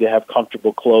 so they need to have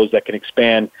comfortable clothes that can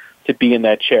expand to be in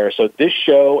that chair. So this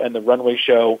show and the Runway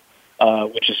show,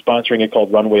 which is sponsoring it,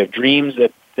 called Runway of Dreams,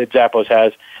 that Zappos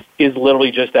has, is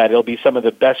literally just that. It'll be some of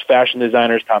the best fashion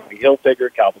designers, Tommy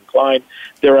Hilfiger, Calvin Klein.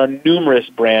 There are numerous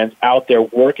brands out there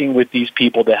working with these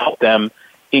people to help them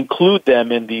include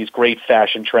them in these great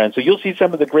fashion trends. So you'll see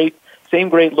some of the same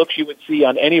great looks you would see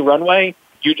on any runway.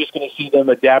 You're just going to see them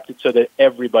adapted so that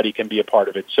everybody can be a part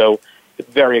of it. So it's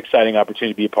a very exciting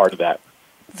opportunity to be a part of that.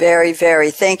 Very,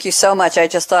 very. Thank you so much. I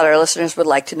just thought our listeners would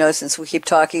like to know, since we keep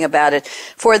talking about it.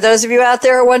 For those of you out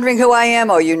there who are wondering who I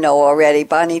am, you know already,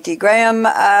 Bonnie D. Graham,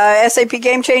 SAP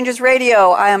Game Changers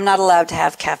Radio. I am not allowed to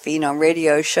have caffeine on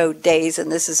radio show days, and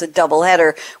this is a double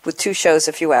header with 2 shows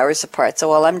a few hours apart.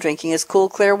 So all I'm drinking is cool,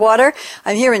 clear water.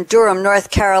 I'm here in Durham,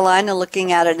 North Carolina,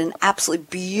 looking out at an absolutely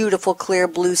beautiful, clear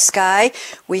blue sky.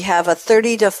 We have a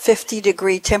 30 to 50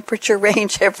 degree temperature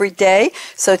range every day.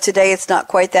 So today it's not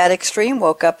quite that extreme.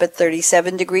 Woke up at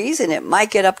 37 degrees, and it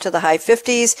might get up to the high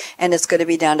 50s, and it's going to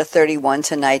be down to 31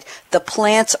 tonight. The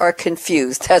plants are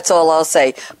confused. That's all I'll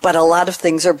say. But a lot of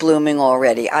things are blooming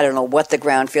already. I don't know what the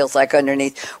ground feels like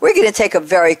underneath. We're going to take a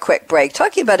very quick break,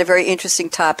 talking about a very interesting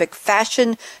topic,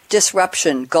 fashion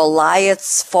disruption,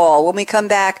 Goliath's fall. When we come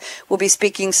back, we'll be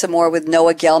speaking some more with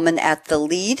Noah Gelman at The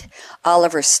Lead,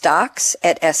 Oliver Stocks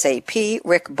at SAP,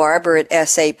 Rick Barber at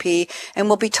SAP, and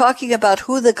we'll be talking about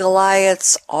who the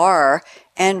Goliaths are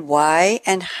and why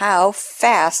and how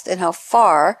fast and how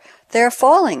far they're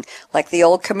falling. Like the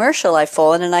old commercial, I've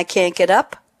fallen and I can't get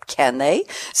up. Can they?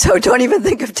 So don't even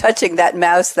think of touching that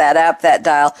mouse, that app, that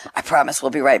dial. I promise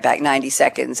we'll be right back. 90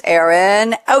 seconds.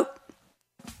 Aaron, out.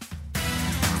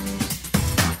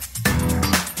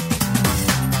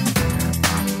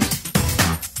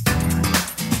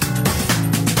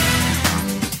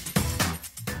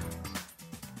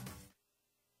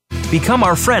 Become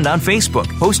our friend on Facebook.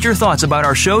 Post your thoughts about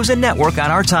our shows and network on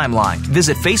our timeline.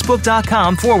 Visit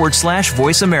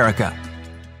facebook.com/Voice America.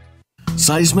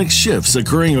 Seismic shifts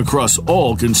occurring across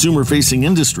all consumer-facing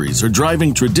industries are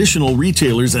driving traditional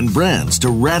retailers and brands to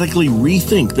radically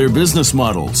rethink their business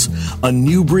models. A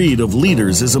new breed of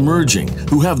leaders is emerging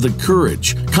who have the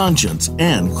courage, conscience,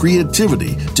 and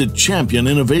creativity to champion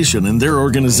innovation in their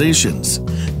organizations.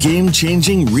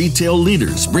 Game-Changing Retail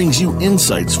Leaders brings you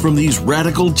insights from these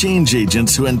radical change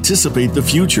agents who anticipate the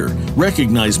future,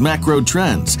 recognize macro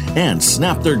trends, and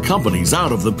snap their companies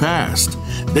out of the past.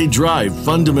 They drive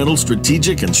fundamental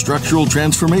strategic and structural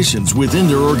transformations within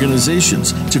their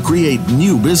organizations to create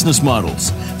new business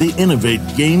models. They innovate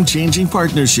game-changing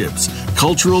partnerships,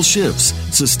 cultural shifts,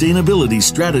 sustainability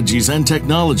strategies and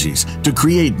technologies to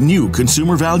create new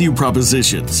consumer value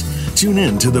propositions. Tune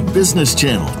in to the Business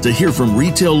Channel to hear from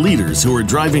retail leaders who are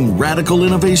driving radical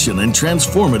innovation and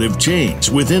transformative change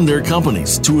within their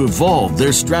companies to evolve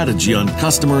their strategy on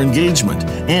customer engagement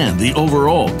and the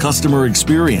overall customer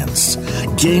experience.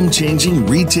 Game-Changing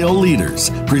Retail Leaders,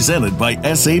 presented by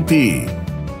SAP.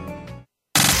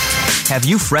 Have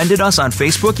you friended us on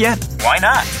Facebook yet? Why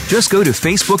not? Just go to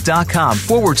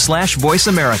facebook.com/Voice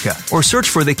America or search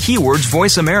for the keywords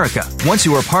Voice America. Once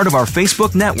you are part of our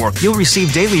Facebook network, you'll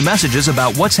receive daily messages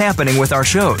about what's happening with our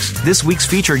shows, this week's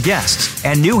featured guests,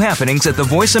 and new happenings at the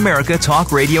Voice America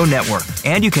Talk Radio Network.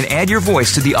 And you can add your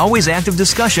voice to the always active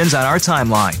discussions on our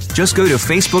timeline. Just go to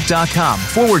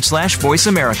facebook.com/Voice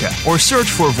America or search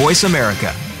for Voice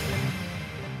America.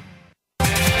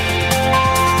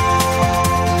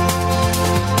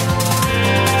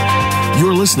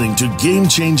 listening to Game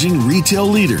Changing Retail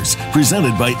Leaders,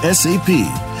 presented by SAP.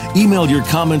 Email your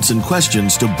comments and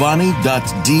questions to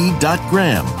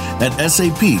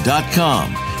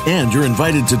bonnie.d.graham@sap.com. And you're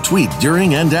invited to tweet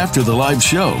during and after the live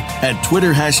show at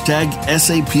Twitter #SAPRADIO.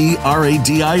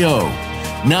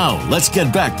 Now, let's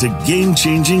get back to Game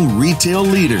Changing Retail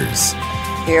Leaders.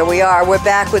 Here we are. We're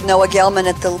back with Noah Gelman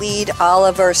at the lead,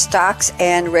 Oliver Stocks,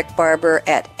 and Rick Barber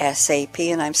at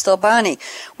SAP, and I'm still Bonnie.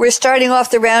 We're starting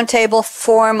off the roundtable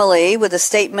formally with a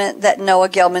statement that Noah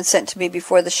Gelman sent to me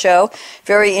before the show.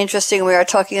 Very interesting. We are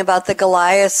talking about the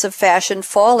Goliaths of fashion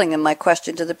falling, and my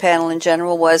question to the panel in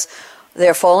general was,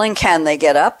 they're falling. Can they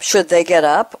get up? Should they get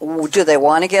up? Do they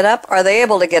want to get up? Are they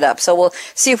able to get up? So we'll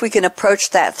see if we can approach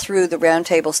that through the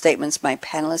roundtable statements my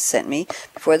panelists sent me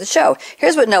before the show.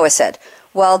 Here's what Noah said.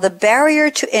 While the barrier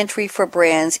to entry for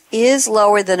brands is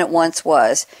lower than it once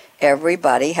was,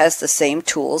 everybody has the same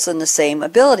tools and the same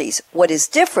abilities. What is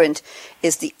different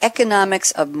is the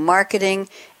economics of marketing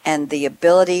and the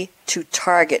ability to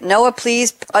target. Noah,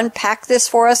 please unpack this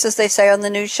for us, as they say on the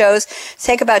news shows.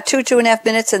 Take about 2.5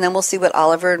 minutes, and then we'll see what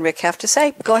Oliver and Rick have to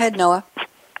say. Go ahead, Noah.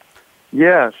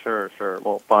 Yeah, sure.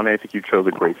 Well, Bonnie, I think you chose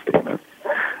a great statement.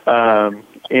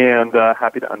 And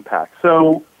happy to unpack.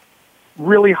 So,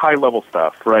 really high-level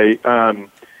stuff, right?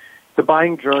 The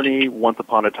buying journey, once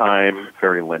upon a time,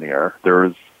 very linear.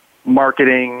 There's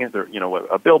marketing,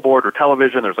 a billboard or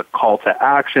television. There's a call to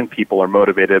action. People are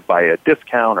motivated by a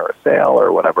discount or a sale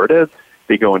or whatever it is.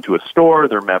 They go into a store.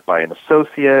 They're met by an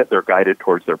associate. They're guided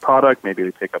towards their product. Maybe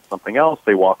they pick up something else.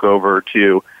 They walk over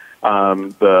to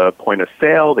the point of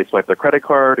sale. They swipe their credit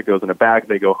card. It goes in a bag.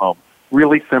 They go home.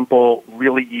 Really simple,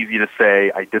 really easy to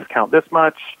say, I discount this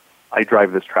much. I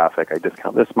drive this traffic. I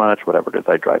discount this much. Whatever it is,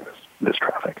 I drive this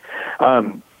traffic.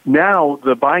 Now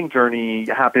the buying journey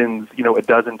happens, a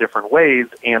dozen different ways,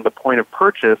 and the point of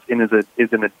purchase is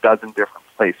in a dozen different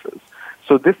places.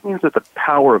 So this means that the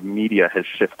power of media has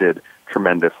shifted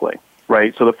tremendously,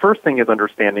 right? So the first thing is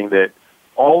understanding that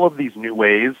all of these new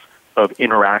ways of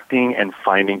interacting and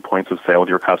finding points of sale with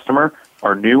your customer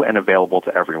are new and available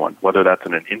to everyone, whether that's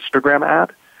in an Instagram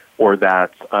ad, or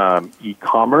that's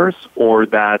e-commerce, or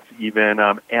that's even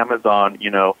Amazon,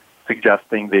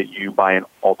 suggesting that you buy an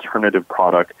alternative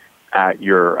product at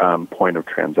your point of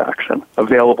transaction,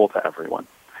 available to everyone.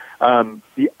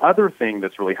 The other thing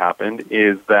that's really happened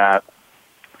is that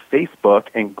Facebook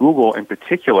and Google in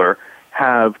particular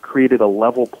have created a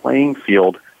level playing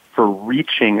field for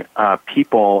reaching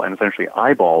people and essentially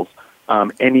eyeballs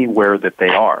anywhere that they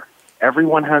are.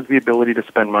 Everyone has the ability to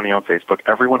spend money on Facebook.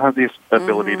 Everyone has the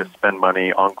ability to spend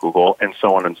money on Google, and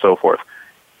so on and so forth.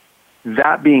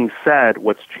 That being said,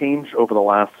 what's changed over the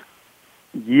last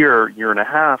year and a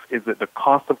half is that the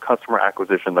cost of customer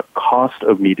acquisition, the cost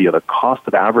of media, the cost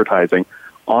of advertising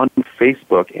on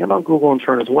Facebook and on Google in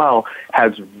turn as well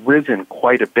has risen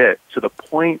quite a bit to the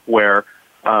point where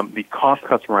the cost of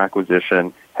customer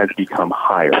acquisition has become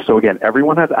higher. So again,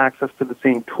 everyone has access to the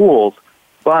same tools,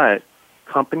 but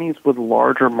companies with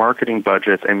larger marketing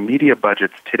budgets and media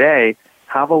budgets today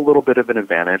have a little bit of an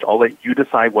advantage. I'll let you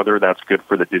decide whether that's good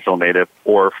for the digital native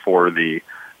or for the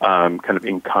kind of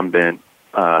incumbent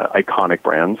iconic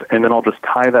brands. And then I'll just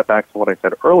tie that back to what I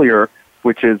said earlier,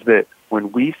 which is that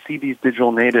when we see these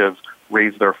digital natives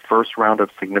raise their first round of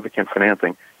significant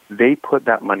financing, they put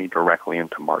that money directly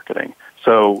into marketing.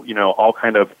 So, I'll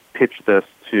kind of pitch this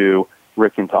to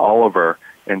Rick and to Oliver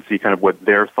and see kind of what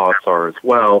their thoughts are as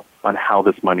well on how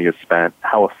this money is spent,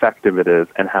 how effective it is,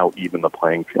 and how even the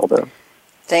playing field is.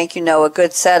 Thank you, Noah.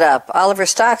 Good setup. Oliver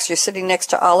Stocks, you're sitting next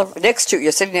to Oliver.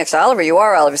 You're sitting next to Oliver. You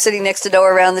are, Oliver, sitting next to Noah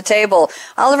around the table.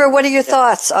 Oliver, what are your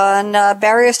thoughts on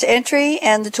barriers to entry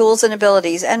and the tools and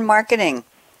abilities and marketing?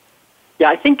 Yeah,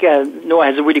 I think Noah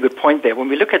has a really good point there. When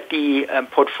we look at the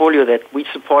portfolio that we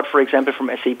support, for example, from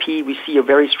SAP, we see a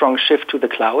very strong shift to the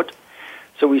cloud.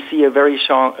 So we see a very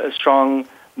strong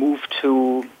move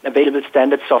to available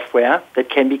standard software that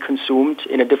can be consumed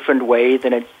in a different way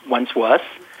than it once was.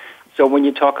 So when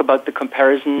you talk about the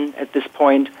comparison at this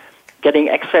point, getting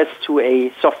access to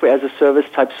a software-as-a-service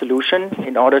type solution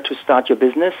in order to start your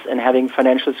business and having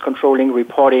financials, controlling,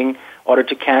 reporting, order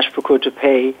to cash, procure to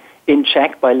pay in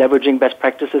check by leveraging best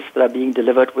practices that are being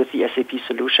delivered with the SAP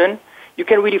solution, you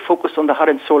can really focus on the heart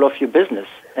and soul of your business.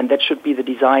 And that should be the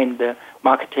design, the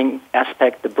marketing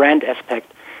aspect, the brand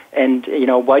aspect. And,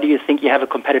 why do you think you have a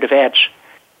competitive edge?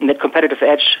 And that competitive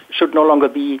edge should no longer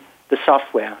be the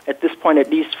software. At this point, at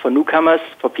least for newcomers,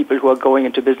 for people who are going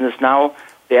into business now,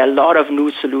 there are a lot of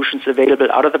new solutions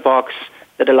available out of the box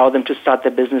that allow them to start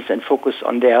their business and focus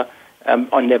on their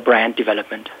brand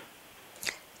development.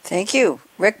 Thank you.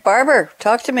 Rick Barber,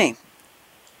 talk to me.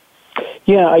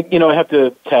 Yeah, I have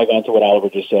to tag on to what Oliver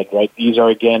just said, right? These are,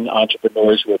 again,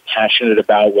 entrepreneurs who are passionate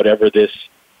about whatever this,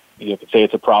 you could say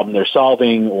it's a problem they're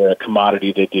solving or a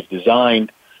commodity that they've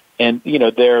designed. And,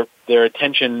 their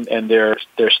attention and their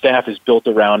staff is built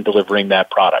around delivering that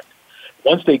product.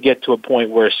 Once they get to a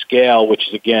point where scale, which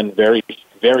is, again, very,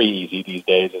 very easy these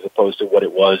days as opposed to what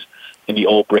it was in the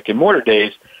old brick and mortar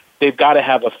days, they've got to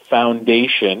have a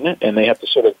foundation, and they have to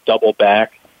sort of double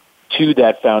back to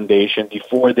that foundation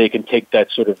before they can take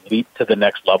that sort of leap to the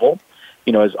next level.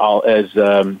 As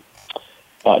Noah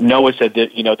said,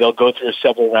 that they'll go through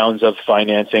several rounds of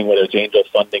financing, whether it's angel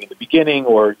funding in the beginning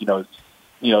or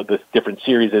the different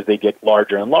series as they get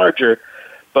larger and larger.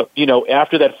 But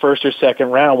after that first or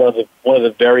second round, one of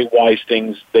the very wise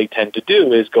things they tend to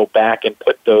do is go back and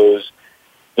put those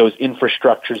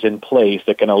infrastructures in place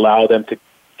that can allow them to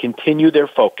continue their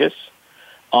focus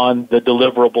on the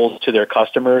deliverables to their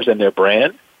customers and their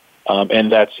brand. And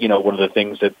that's, one of the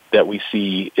things that we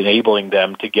see enabling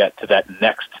them to get to that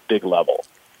next big level.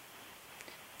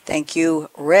 Thank you,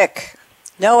 Rick.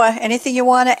 Noah, anything you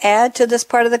want to add to this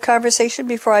part of the conversation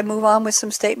before I move on with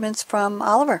some statements from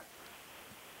Oliver?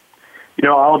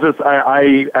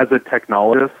 I as a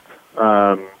technologist,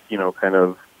 kind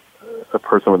of a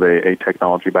person with a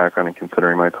technology background and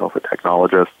considering myself a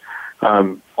technologist,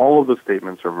 all of the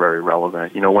statements are very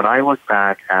relevant. When I look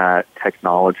back at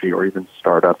technology or even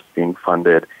startups being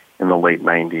funded in the late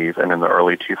 90s and in the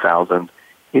early 2000s,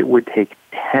 it would take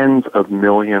tens of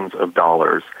millions of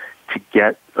dollars to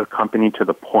get a company to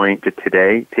the point that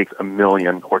today takes $1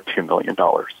 million or $2 million.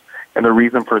 And the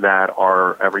reason for that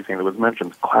are everything that was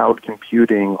mentioned: cloud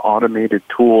computing, automated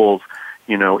tools,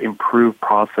 improved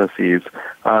processes.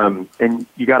 And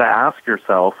you got to ask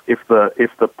yourself, if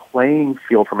the playing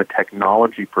field from a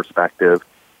technology perspective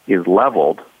is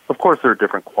leveled, of course there are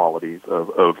different qualities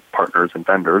of partners and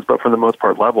vendors, but for the most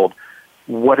part leveled,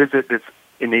 what is it that's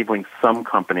enabling some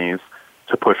companies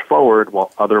to push forward while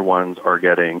other ones are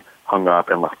getting hung up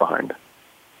and left behind?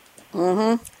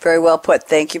 Very well put.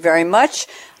 Thank you very much.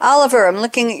 Oliver, I'm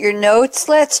looking at your notes.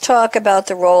 Let's talk about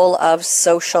the role of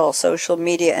social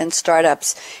media and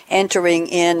startups entering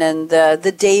in, and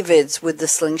the Davids with the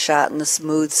slingshot and the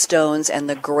smooth stones and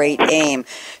the great aim.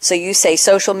 So you say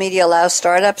social media allows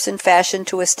startups in fashion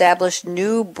to establish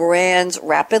new brands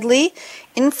rapidly.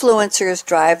 Influencers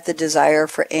drive the desire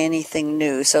for anything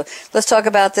new. So let's talk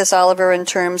about this, Oliver, in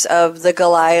terms of the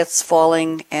Goliaths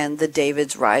falling and the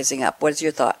Davids rising up. What is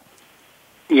your thought?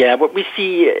 Yeah, what we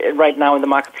see right now in the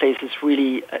marketplace is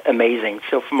really amazing.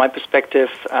 So from my perspective,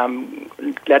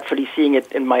 gladfully seeing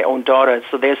it in my own daughter.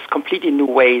 So there's completely new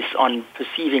ways on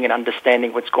perceiving and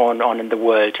understanding what's going on in the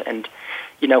world. And,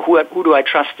 who do I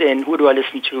trust in? Who do I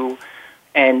listen to?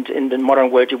 And in the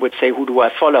modern world, you would say, who do I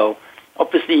follow?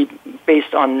 Obviously,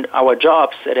 based on our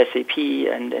jobs at SAP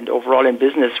and overall in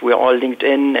business, we're all linked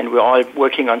in and we're all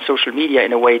working on social media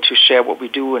in a way to share what we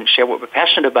do and share what we're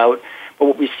passionate about. But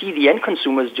what we see the end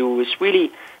consumers do is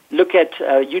really look at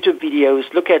YouTube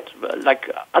videos, look at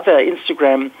other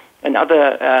Instagram and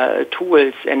other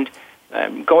tools, and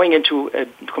going into a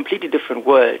completely different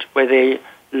world where they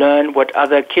learn what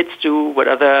other kids do, what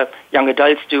other young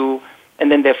adults do, and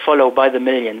then they're followed by the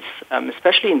millions.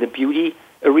 Especially in the beauty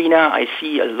arena, I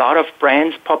see a lot of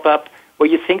brands pop up where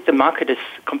you think the market is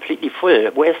completely full.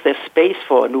 Where's there space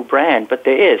for a new brand? But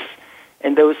there is.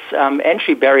 And those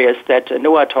entry barriers that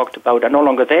Noah talked about are no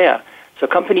longer there. So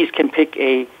companies can pick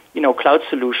a cloud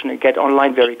solution and get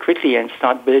online very quickly and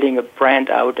start building a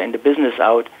brand out and a business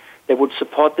out that would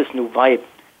support this new vibe.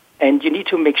 And you need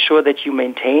to make sure that you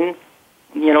maintain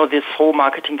this whole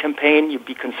marketing campaign. You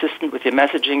be consistent with your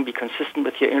messaging, be consistent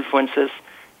with your influences,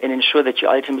 and ensure that you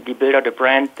ultimately build out a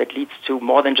brand that leads to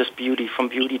more than just beauty, from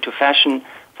beauty to fashion,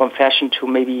 from fashion to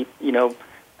maybe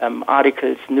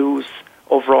articles, news.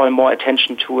 Overall, more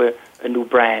attention to a new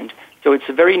brand. So it's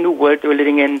a very new world we're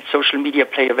living in. Social media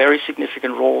play a very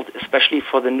significant role, especially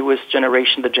for the newest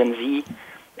generation, the Gen Z.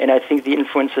 And I think the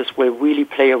influencers will really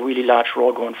play a really large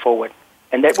role going forward.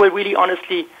 And that will really,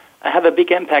 honestly, have a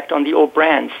big impact on the old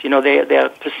brands. They're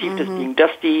perceived as being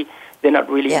dusty. They're not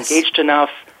really engaged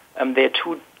enough. They're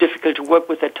too difficult to work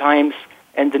with at times.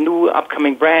 And the new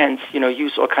upcoming brands,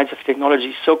 use all kinds of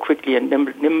technology so quickly and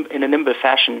in a nimble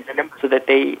fashion so that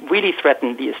they really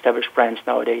threaten the established brands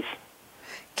nowadays.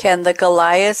 Can the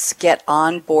Goliaths get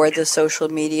on board the social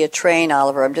media train,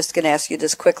 Oliver? I'm just going to ask you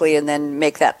this quickly and then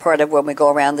make that part of when we go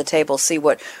around the table, see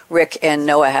what Rick and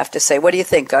Noah have to say. What do you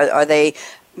think? Are they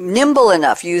nimble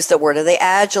enough, use the word? Are they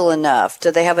agile enough?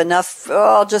 Do they have enough,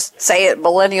 I'll just say it,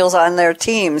 millennials on their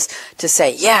teams to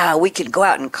say, yeah, we can go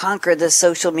out and conquer this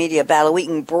social media battle. We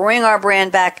can bring our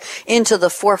brand back into the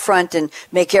forefront and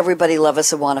make everybody love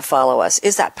us and want to follow us.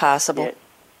 Is that possible? Yeah.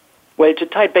 Well, to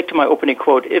tie it back to my opening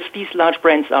quote, if these large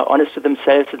brands are honest with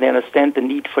themselves and they understand the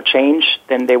need for change,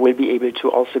 then they will be able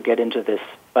to also get into this.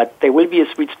 But there will be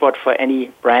a sweet spot for any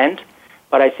brand.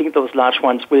 But I think those large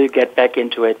ones will get back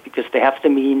into it because they have the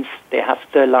means, they have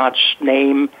the large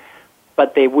name,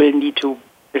 but they will need to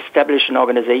establish an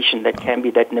organization that can be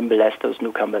that nimble as those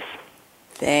newcomers.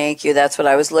 Thank you. That's what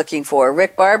I was looking for.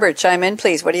 Rick Barber, chime in,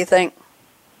 please. What do you think?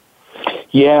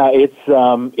 Yeah, it's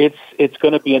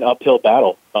going to be an uphill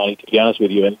battle, Bonnie, to be honest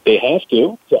with you, and they have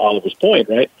to Oliver's point,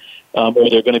 right? Or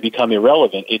they're going to become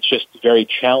irrelevant. It's just very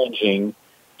challenging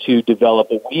to develop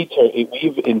what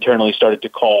we've internally started to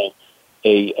call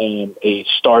a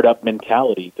startup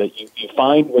mentality that you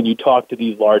find when you talk to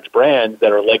these large brands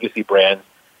that are legacy brands.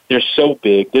 They're so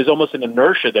big. There's almost an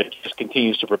inertia that just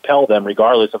continues to propel them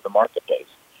regardless of the marketplace.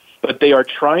 But they are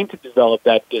trying to develop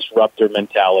that disruptor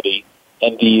mentality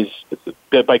and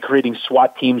by creating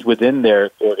SWAT teams within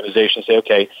their organization, say,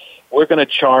 okay, we're going to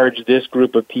charge this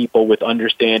group of people with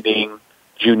understanding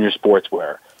junior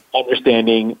sportswear,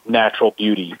 understanding natural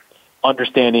beauty,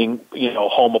 understanding,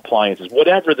 home appliances,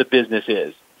 whatever the business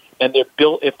is. And they're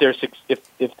built, if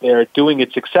they're doing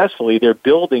it successfully, they're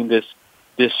building this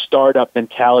startup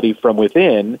mentality from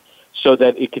within so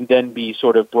that it can then be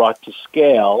sort of brought to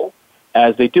scale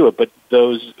as they do it. But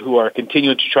those who are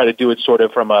continuing to try to do it sort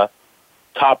of from a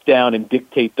top down and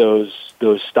dictate those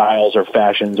styles or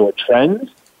fashions or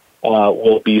trends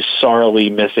will be sorely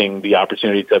missing the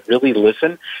opportunity to really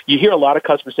listen. You hear a lot of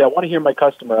customers say, I want to hear my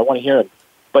customer, I want to hear him.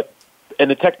 And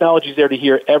the technology is there to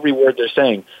hear every word they're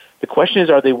saying. The question is,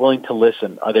 are they willing to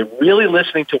listen? Are they really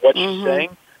listening to what she's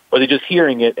saying? Or are they just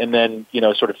hearing it and then,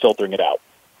 sort of filtering it out?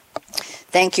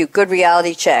 Thank you. Good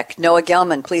reality check. Noah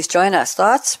Gelman, please join us.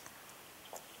 Thoughts?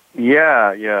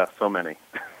 Yeah, so many.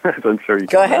 I'm sure you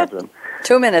Go can ahead. imagine.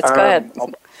 2 minutes. Go ahead.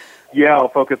 I'll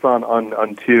focus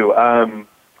on two.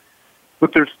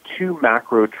 Look, there's two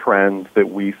macro trends that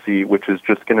we see, which is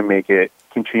just going to make it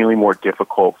continually more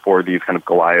difficult for these kind of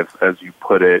Goliaths, as you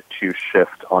put it, to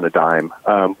shift on a dime.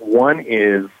 One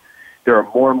is there are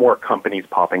more and more companies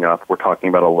popping up. We're talking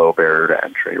about a low barrier to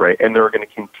entry, right? And there are going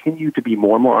to continue to be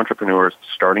more and more entrepreneurs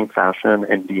starting fashion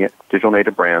and digital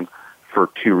native brands for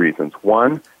two reasons.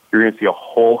 One, you're going to see a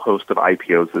whole host of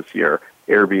IPOs this year,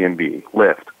 Airbnb,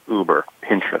 Lyft, Uber,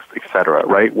 Pinterest, etc.,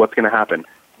 right? What's going to happen?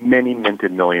 Many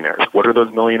minted millionaires. What are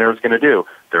those millionaires going to do?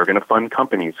 They're going to fund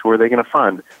companies. Who are they going to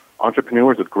fund?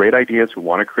 Entrepreneurs with great ideas who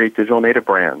want to create digital native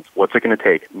brands. What's it going to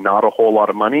take? Not a whole lot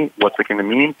of money. What's it going to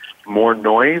mean? More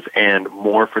noise and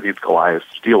more for these Goliaths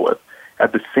to deal with.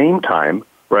 At the same time,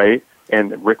 right,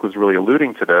 and Rick was really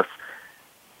alluding to this,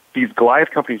 these Goliath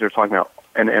companies are talking about,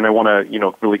 and I want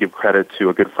to, really give credit to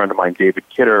a good friend of mine, David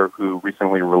Kidder, who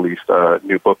recently released a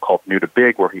new book called New to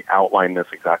Big, where he outlined this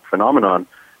exact phenomenon.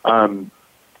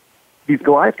 These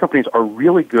Goliath companies are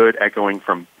really good at going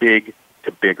from big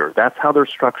to bigger. That's how they're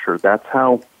structured. That's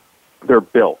how they're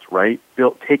built, right?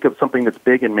 Take up something that's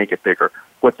big and make it bigger.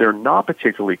 What they're not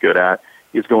particularly good at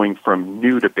is going from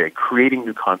new to big, creating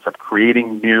new concepts,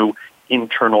 creating new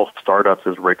internal startups,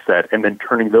 as Rick said, and then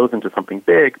turning those into something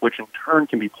big, which in turn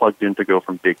can be plugged in to go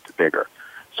from big to bigger.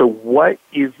 So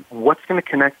what's going to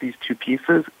connect these two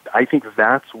pieces? I think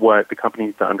that's what the company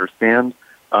needs to understand.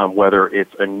 Whether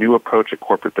it's a new approach at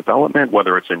corporate development,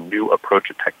 whether it's a new approach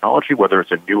at technology, whether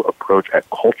it's a new approach at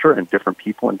culture and different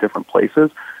people in different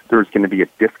places, there's going to be a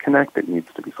disconnect that needs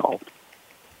to be solved.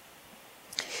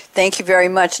 Thank you very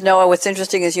much. Noah, what's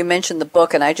interesting is you mentioned the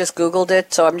book, and I just Googled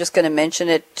it, so I'm just going to mention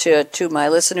it to my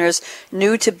listeners.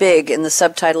 New to Big, and the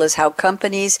subtitle is How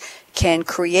Companies Can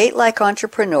Create Like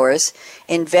Entrepreneurs,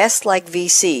 Invest Like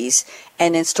VCs,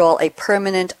 and Install a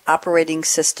Permanent Operating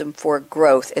System for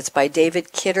Growth. It's by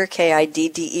David Kidder,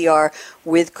 Kidder,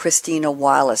 with Christina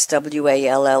Wallace,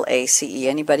 Wallace.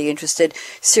 Anybody interested?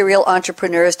 Serial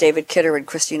entrepreneurs David Kidder and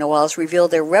Christina Wallace reveal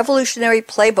their revolutionary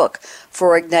playbook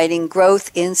for igniting growth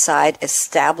inside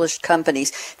established companies.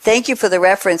 Thank you for the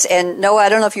reference. And Noah, I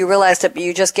don't know if you realized it, but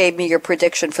you just gave me your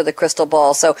prediction for the crystal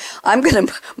ball. So I'm going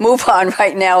to move on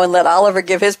right now and let Oliver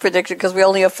give his prediction because we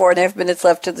only have 4.5 minutes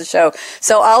left to the show.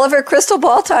 So Oliver, crystal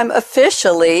ball time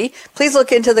officially. Please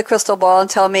look into the crystal ball and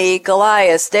tell me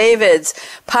Goliaths, Davids,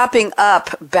 popping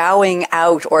up, bowing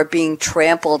out, or being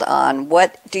trampled on.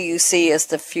 What do you see as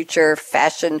the future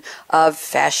fashion of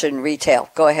fashion retail?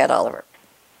 Go ahead, Oliver.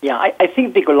 Yeah, I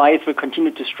think the Goliaths will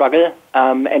continue to struggle,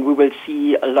 and we will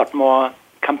see a lot more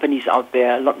companies out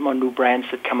there, a lot more new brands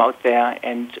that come out there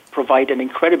and provide an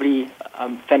incredibly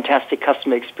fantastic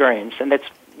customer experience. And that's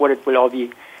what it will all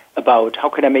be about. How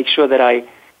can I make sure that I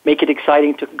make it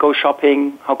exciting to go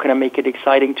shopping? How can I make it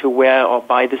exciting to wear or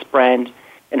buy this brand?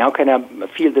 And how can I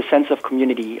feel the sense of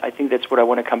community? I think that's what I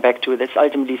want to come back to. That's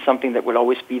ultimately something that will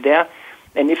always be there.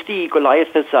 And if the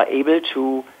Goliaths are able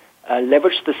to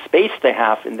leverage the space they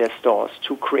have in their stores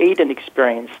to create an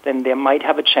experience, then they might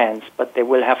have a chance, but they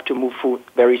will have to move forward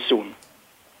very soon.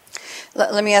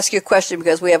 Let me ask you a question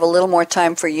because we have a little more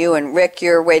time for you. And Rick,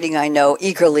 you're waiting, I know,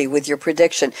 eagerly with your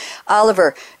prediction.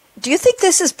 Oliver, do you think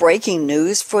this is breaking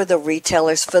news for the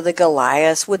retailers, for the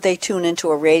Goliaths? Would they tune into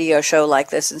a radio show like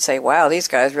this and say, wow, these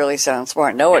guys really sound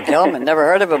smart? Noah Gelman, never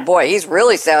heard of him. Boy, he's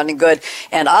really sounding good.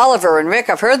 And Oliver and Rick,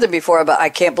 I've heard them before, but I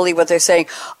can't believe what they're saying.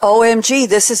 OMG,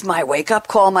 this is my wake-up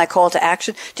call, my call to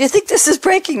action. Do you think this is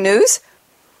breaking news?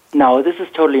 No, this is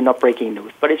totally not breaking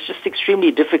news, but it's just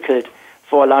extremely difficult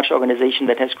for a large organization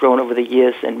that has grown over the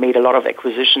years and made a lot of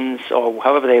acquisitions or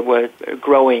however they were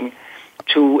growing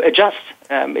to adjust.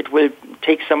 It will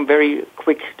take some very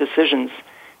quick decisions.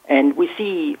 And we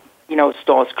see,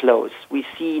 stores close. We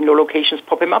see no locations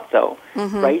popping up, though,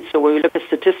 right? So when we look at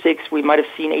statistics, we might have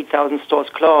seen 8,000 stores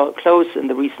close in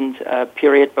the recent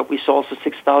period, but we saw also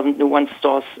 6,000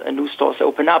 new stores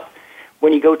open up.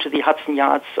 When you go to the Hudson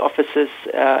Yards offices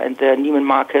and the Neiman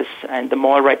Marcus and the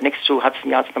mall right next to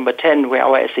Hudson Yards number 10, where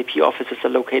our SAP offices are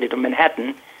located in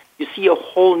Manhattan, you see a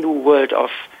whole new world of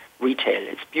retail.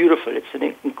 It's beautiful. It's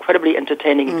an incredibly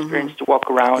entertaining experience to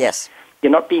walk around. Yes.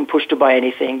 You're not being pushed to buy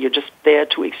anything. You're just there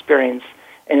to experience,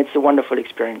 and it's a wonderful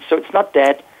experience. So it's not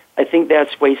dead. I think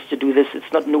there's ways to do this.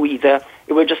 It's not new either.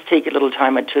 It will just take a little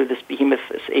time until this behemoth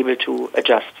is able to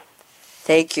adjust.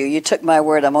 Thank you. You took my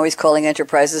word. I'm always calling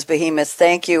enterprises behemoths.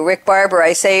 Thank you. Rick Barber,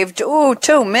 I saved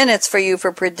 2 minutes for you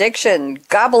for prediction.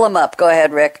 Gobble them up. Go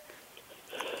ahead, Rick.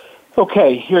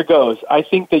 Okay, here goes. I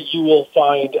think that you will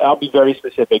find, I'll be very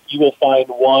specific, you will find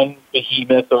one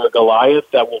behemoth or a Goliath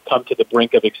that will come to the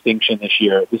brink of extinction this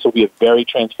year. This will be a very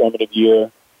transformative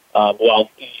year.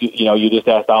 You just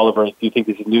asked Oliver, do you think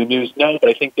this is new news? No, but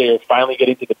I think they are finally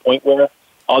getting to the point where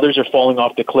others are falling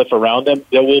off the cliff around them.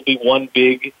 There will be one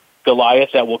big Goliath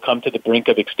that will come to the brink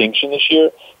of extinction this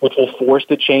year, which will force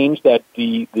the change that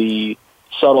the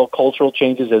subtle cultural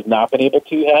changes has not been able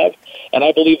to have. And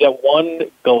I believe that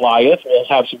one Goliath will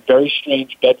have some very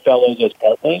strange bedfellows as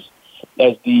partners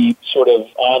as the sort of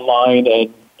online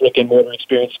and brick-and-mortar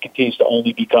experience continues to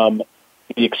only become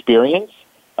the experience.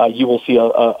 You will see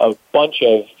a bunch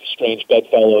of strange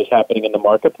bedfellows happening in the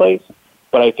marketplace,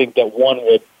 but I think that one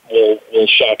will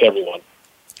shock everyone.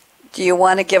 Do you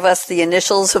want to give us the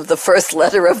initials of the first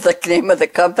letter of the name of the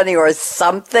company or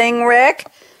something, Rick?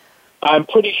 I'm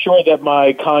pretty sure that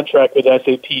my contract with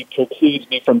SAP precludes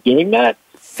me from doing that.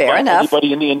 Fair enough.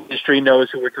 Everybody in the industry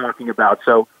knows who we're talking about.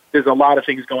 So there's a lot of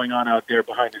things going on out there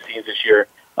behind the scenes this year.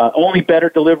 Only better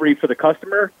delivery for the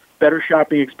customer, better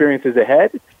shopping experiences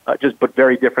ahead, but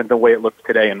very different than the way it looks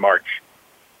today in March.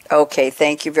 Okay,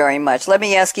 thank you very much. Let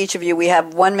me ask each of you, we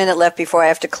have 1 minute left before I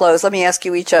have to close. Let me ask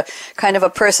you each a kind of a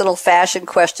personal fashion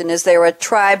question. Is there a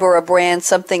tribe or a brand,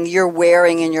 something you're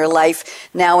wearing in your life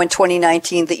now in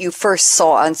 2019 that you first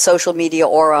saw on social media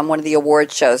or on one of the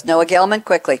award shows? Noah Gelman,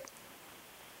 quickly.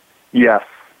 Yes.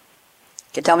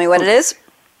 Can you tell me what it is?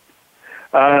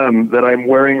 That I'm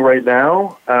wearing right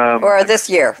now. Or this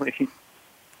year?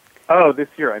 Oh, this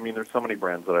year. I mean, there's so many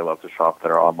brands that I love to shop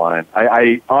that are online.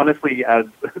 I honestly, as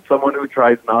someone who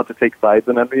tries not to take sides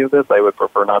in any of this, I would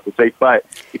prefer not to take. But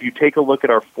if you take a look at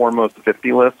our Foremost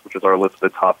 50 list, which is our list of the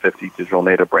top 50 digital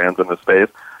native brands in the space,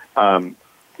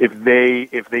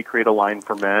 if they create a line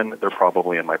for men, they're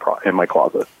probably in my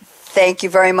closet. Thank you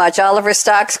very much. Oliver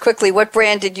Stocks, quickly, what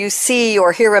brand did you see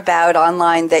or hear about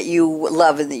online that you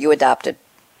love and that you adopted?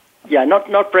 Yeah,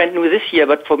 not brand new this year,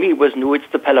 but for me it was new.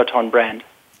 It's the Peloton brand.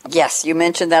 Yes, you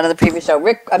mentioned that on the previous show.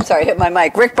 Rick, I'm sorry, hit my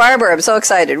mic. Rick Barber, I'm so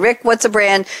excited. Rick, what's a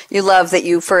brand you love that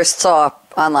you first saw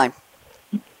online?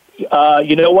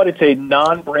 You know what? It's a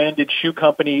non-branded shoe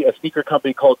company, a sneaker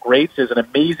company called Grace. There's an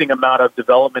amazing amount of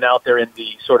development out there in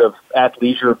the sort of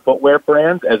athleisure footwear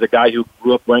brands. As a guy who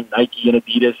grew up wearing Nike and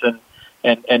Adidas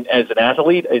and as an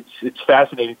athlete, it's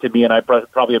fascinating to me, and I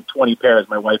probably have 20 pairs,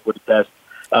 my wife would attest,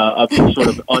 of sort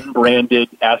of unbranded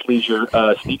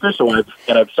athleisure sneakers, so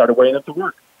I've started wearing them to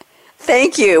work.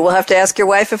 Thank you. We'll have to ask your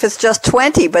wife if it's just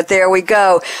 20, but there we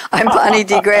go. I'm Bonnie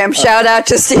D. Graham. Shout out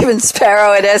to Stephen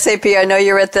Sparrow at SAP. I know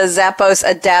you're at the Zappos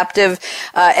Adaptive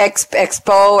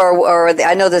Expo, or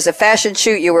I know there's a fashion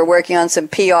shoot. You were working on some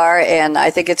PR, and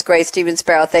I think it's great. Stephen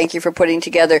Sparrow, thank you for putting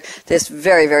together this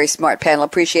very, very smart panel.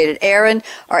 Appreciate it. Aaron,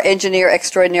 our engineer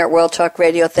extraordinaire at World Talk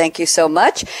Radio, thank you so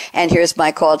much. And here's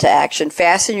my call to action.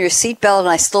 Fasten your seatbelt, and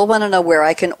I still want to know where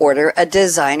I can order a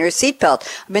designer seatbelt.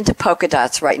 I'm into polka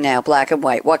dots right now, black and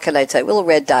white. What can I tell you? A little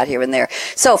red dot here and there.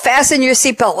 So fasten your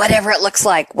seatbelt, whatever it looks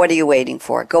like. What are you waiting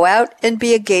for? Go out and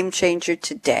be a game changer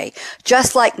today.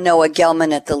 Just like Noah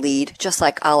Gelman at the lead, just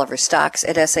like Oliver Stocks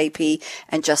at SAP,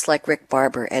 and just like Rick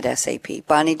Barber at SAP.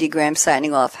 Bonnie D. Graham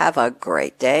signing off. Have a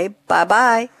great day.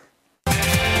 Bye-bye.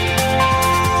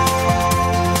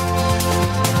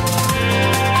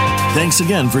 Thanks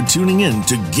again for tuning in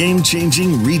to Game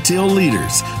Changing Retail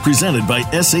Leaders, presented by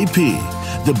SAP.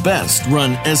 The best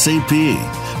run SAP.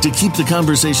 To keep the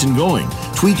conversation going,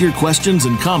 tweet your questions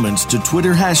and comments to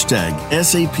Twitter hashtag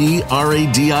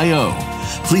SAPRADIO.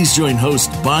 Please join host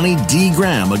Bonnie D.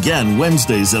 Graham again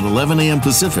Wednesdays at 11 a.m.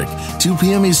 Pacific, 2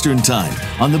 p.m. Eastern Time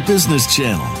on the Business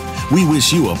Channel. We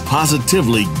wish you a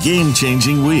positively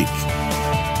game-changing week.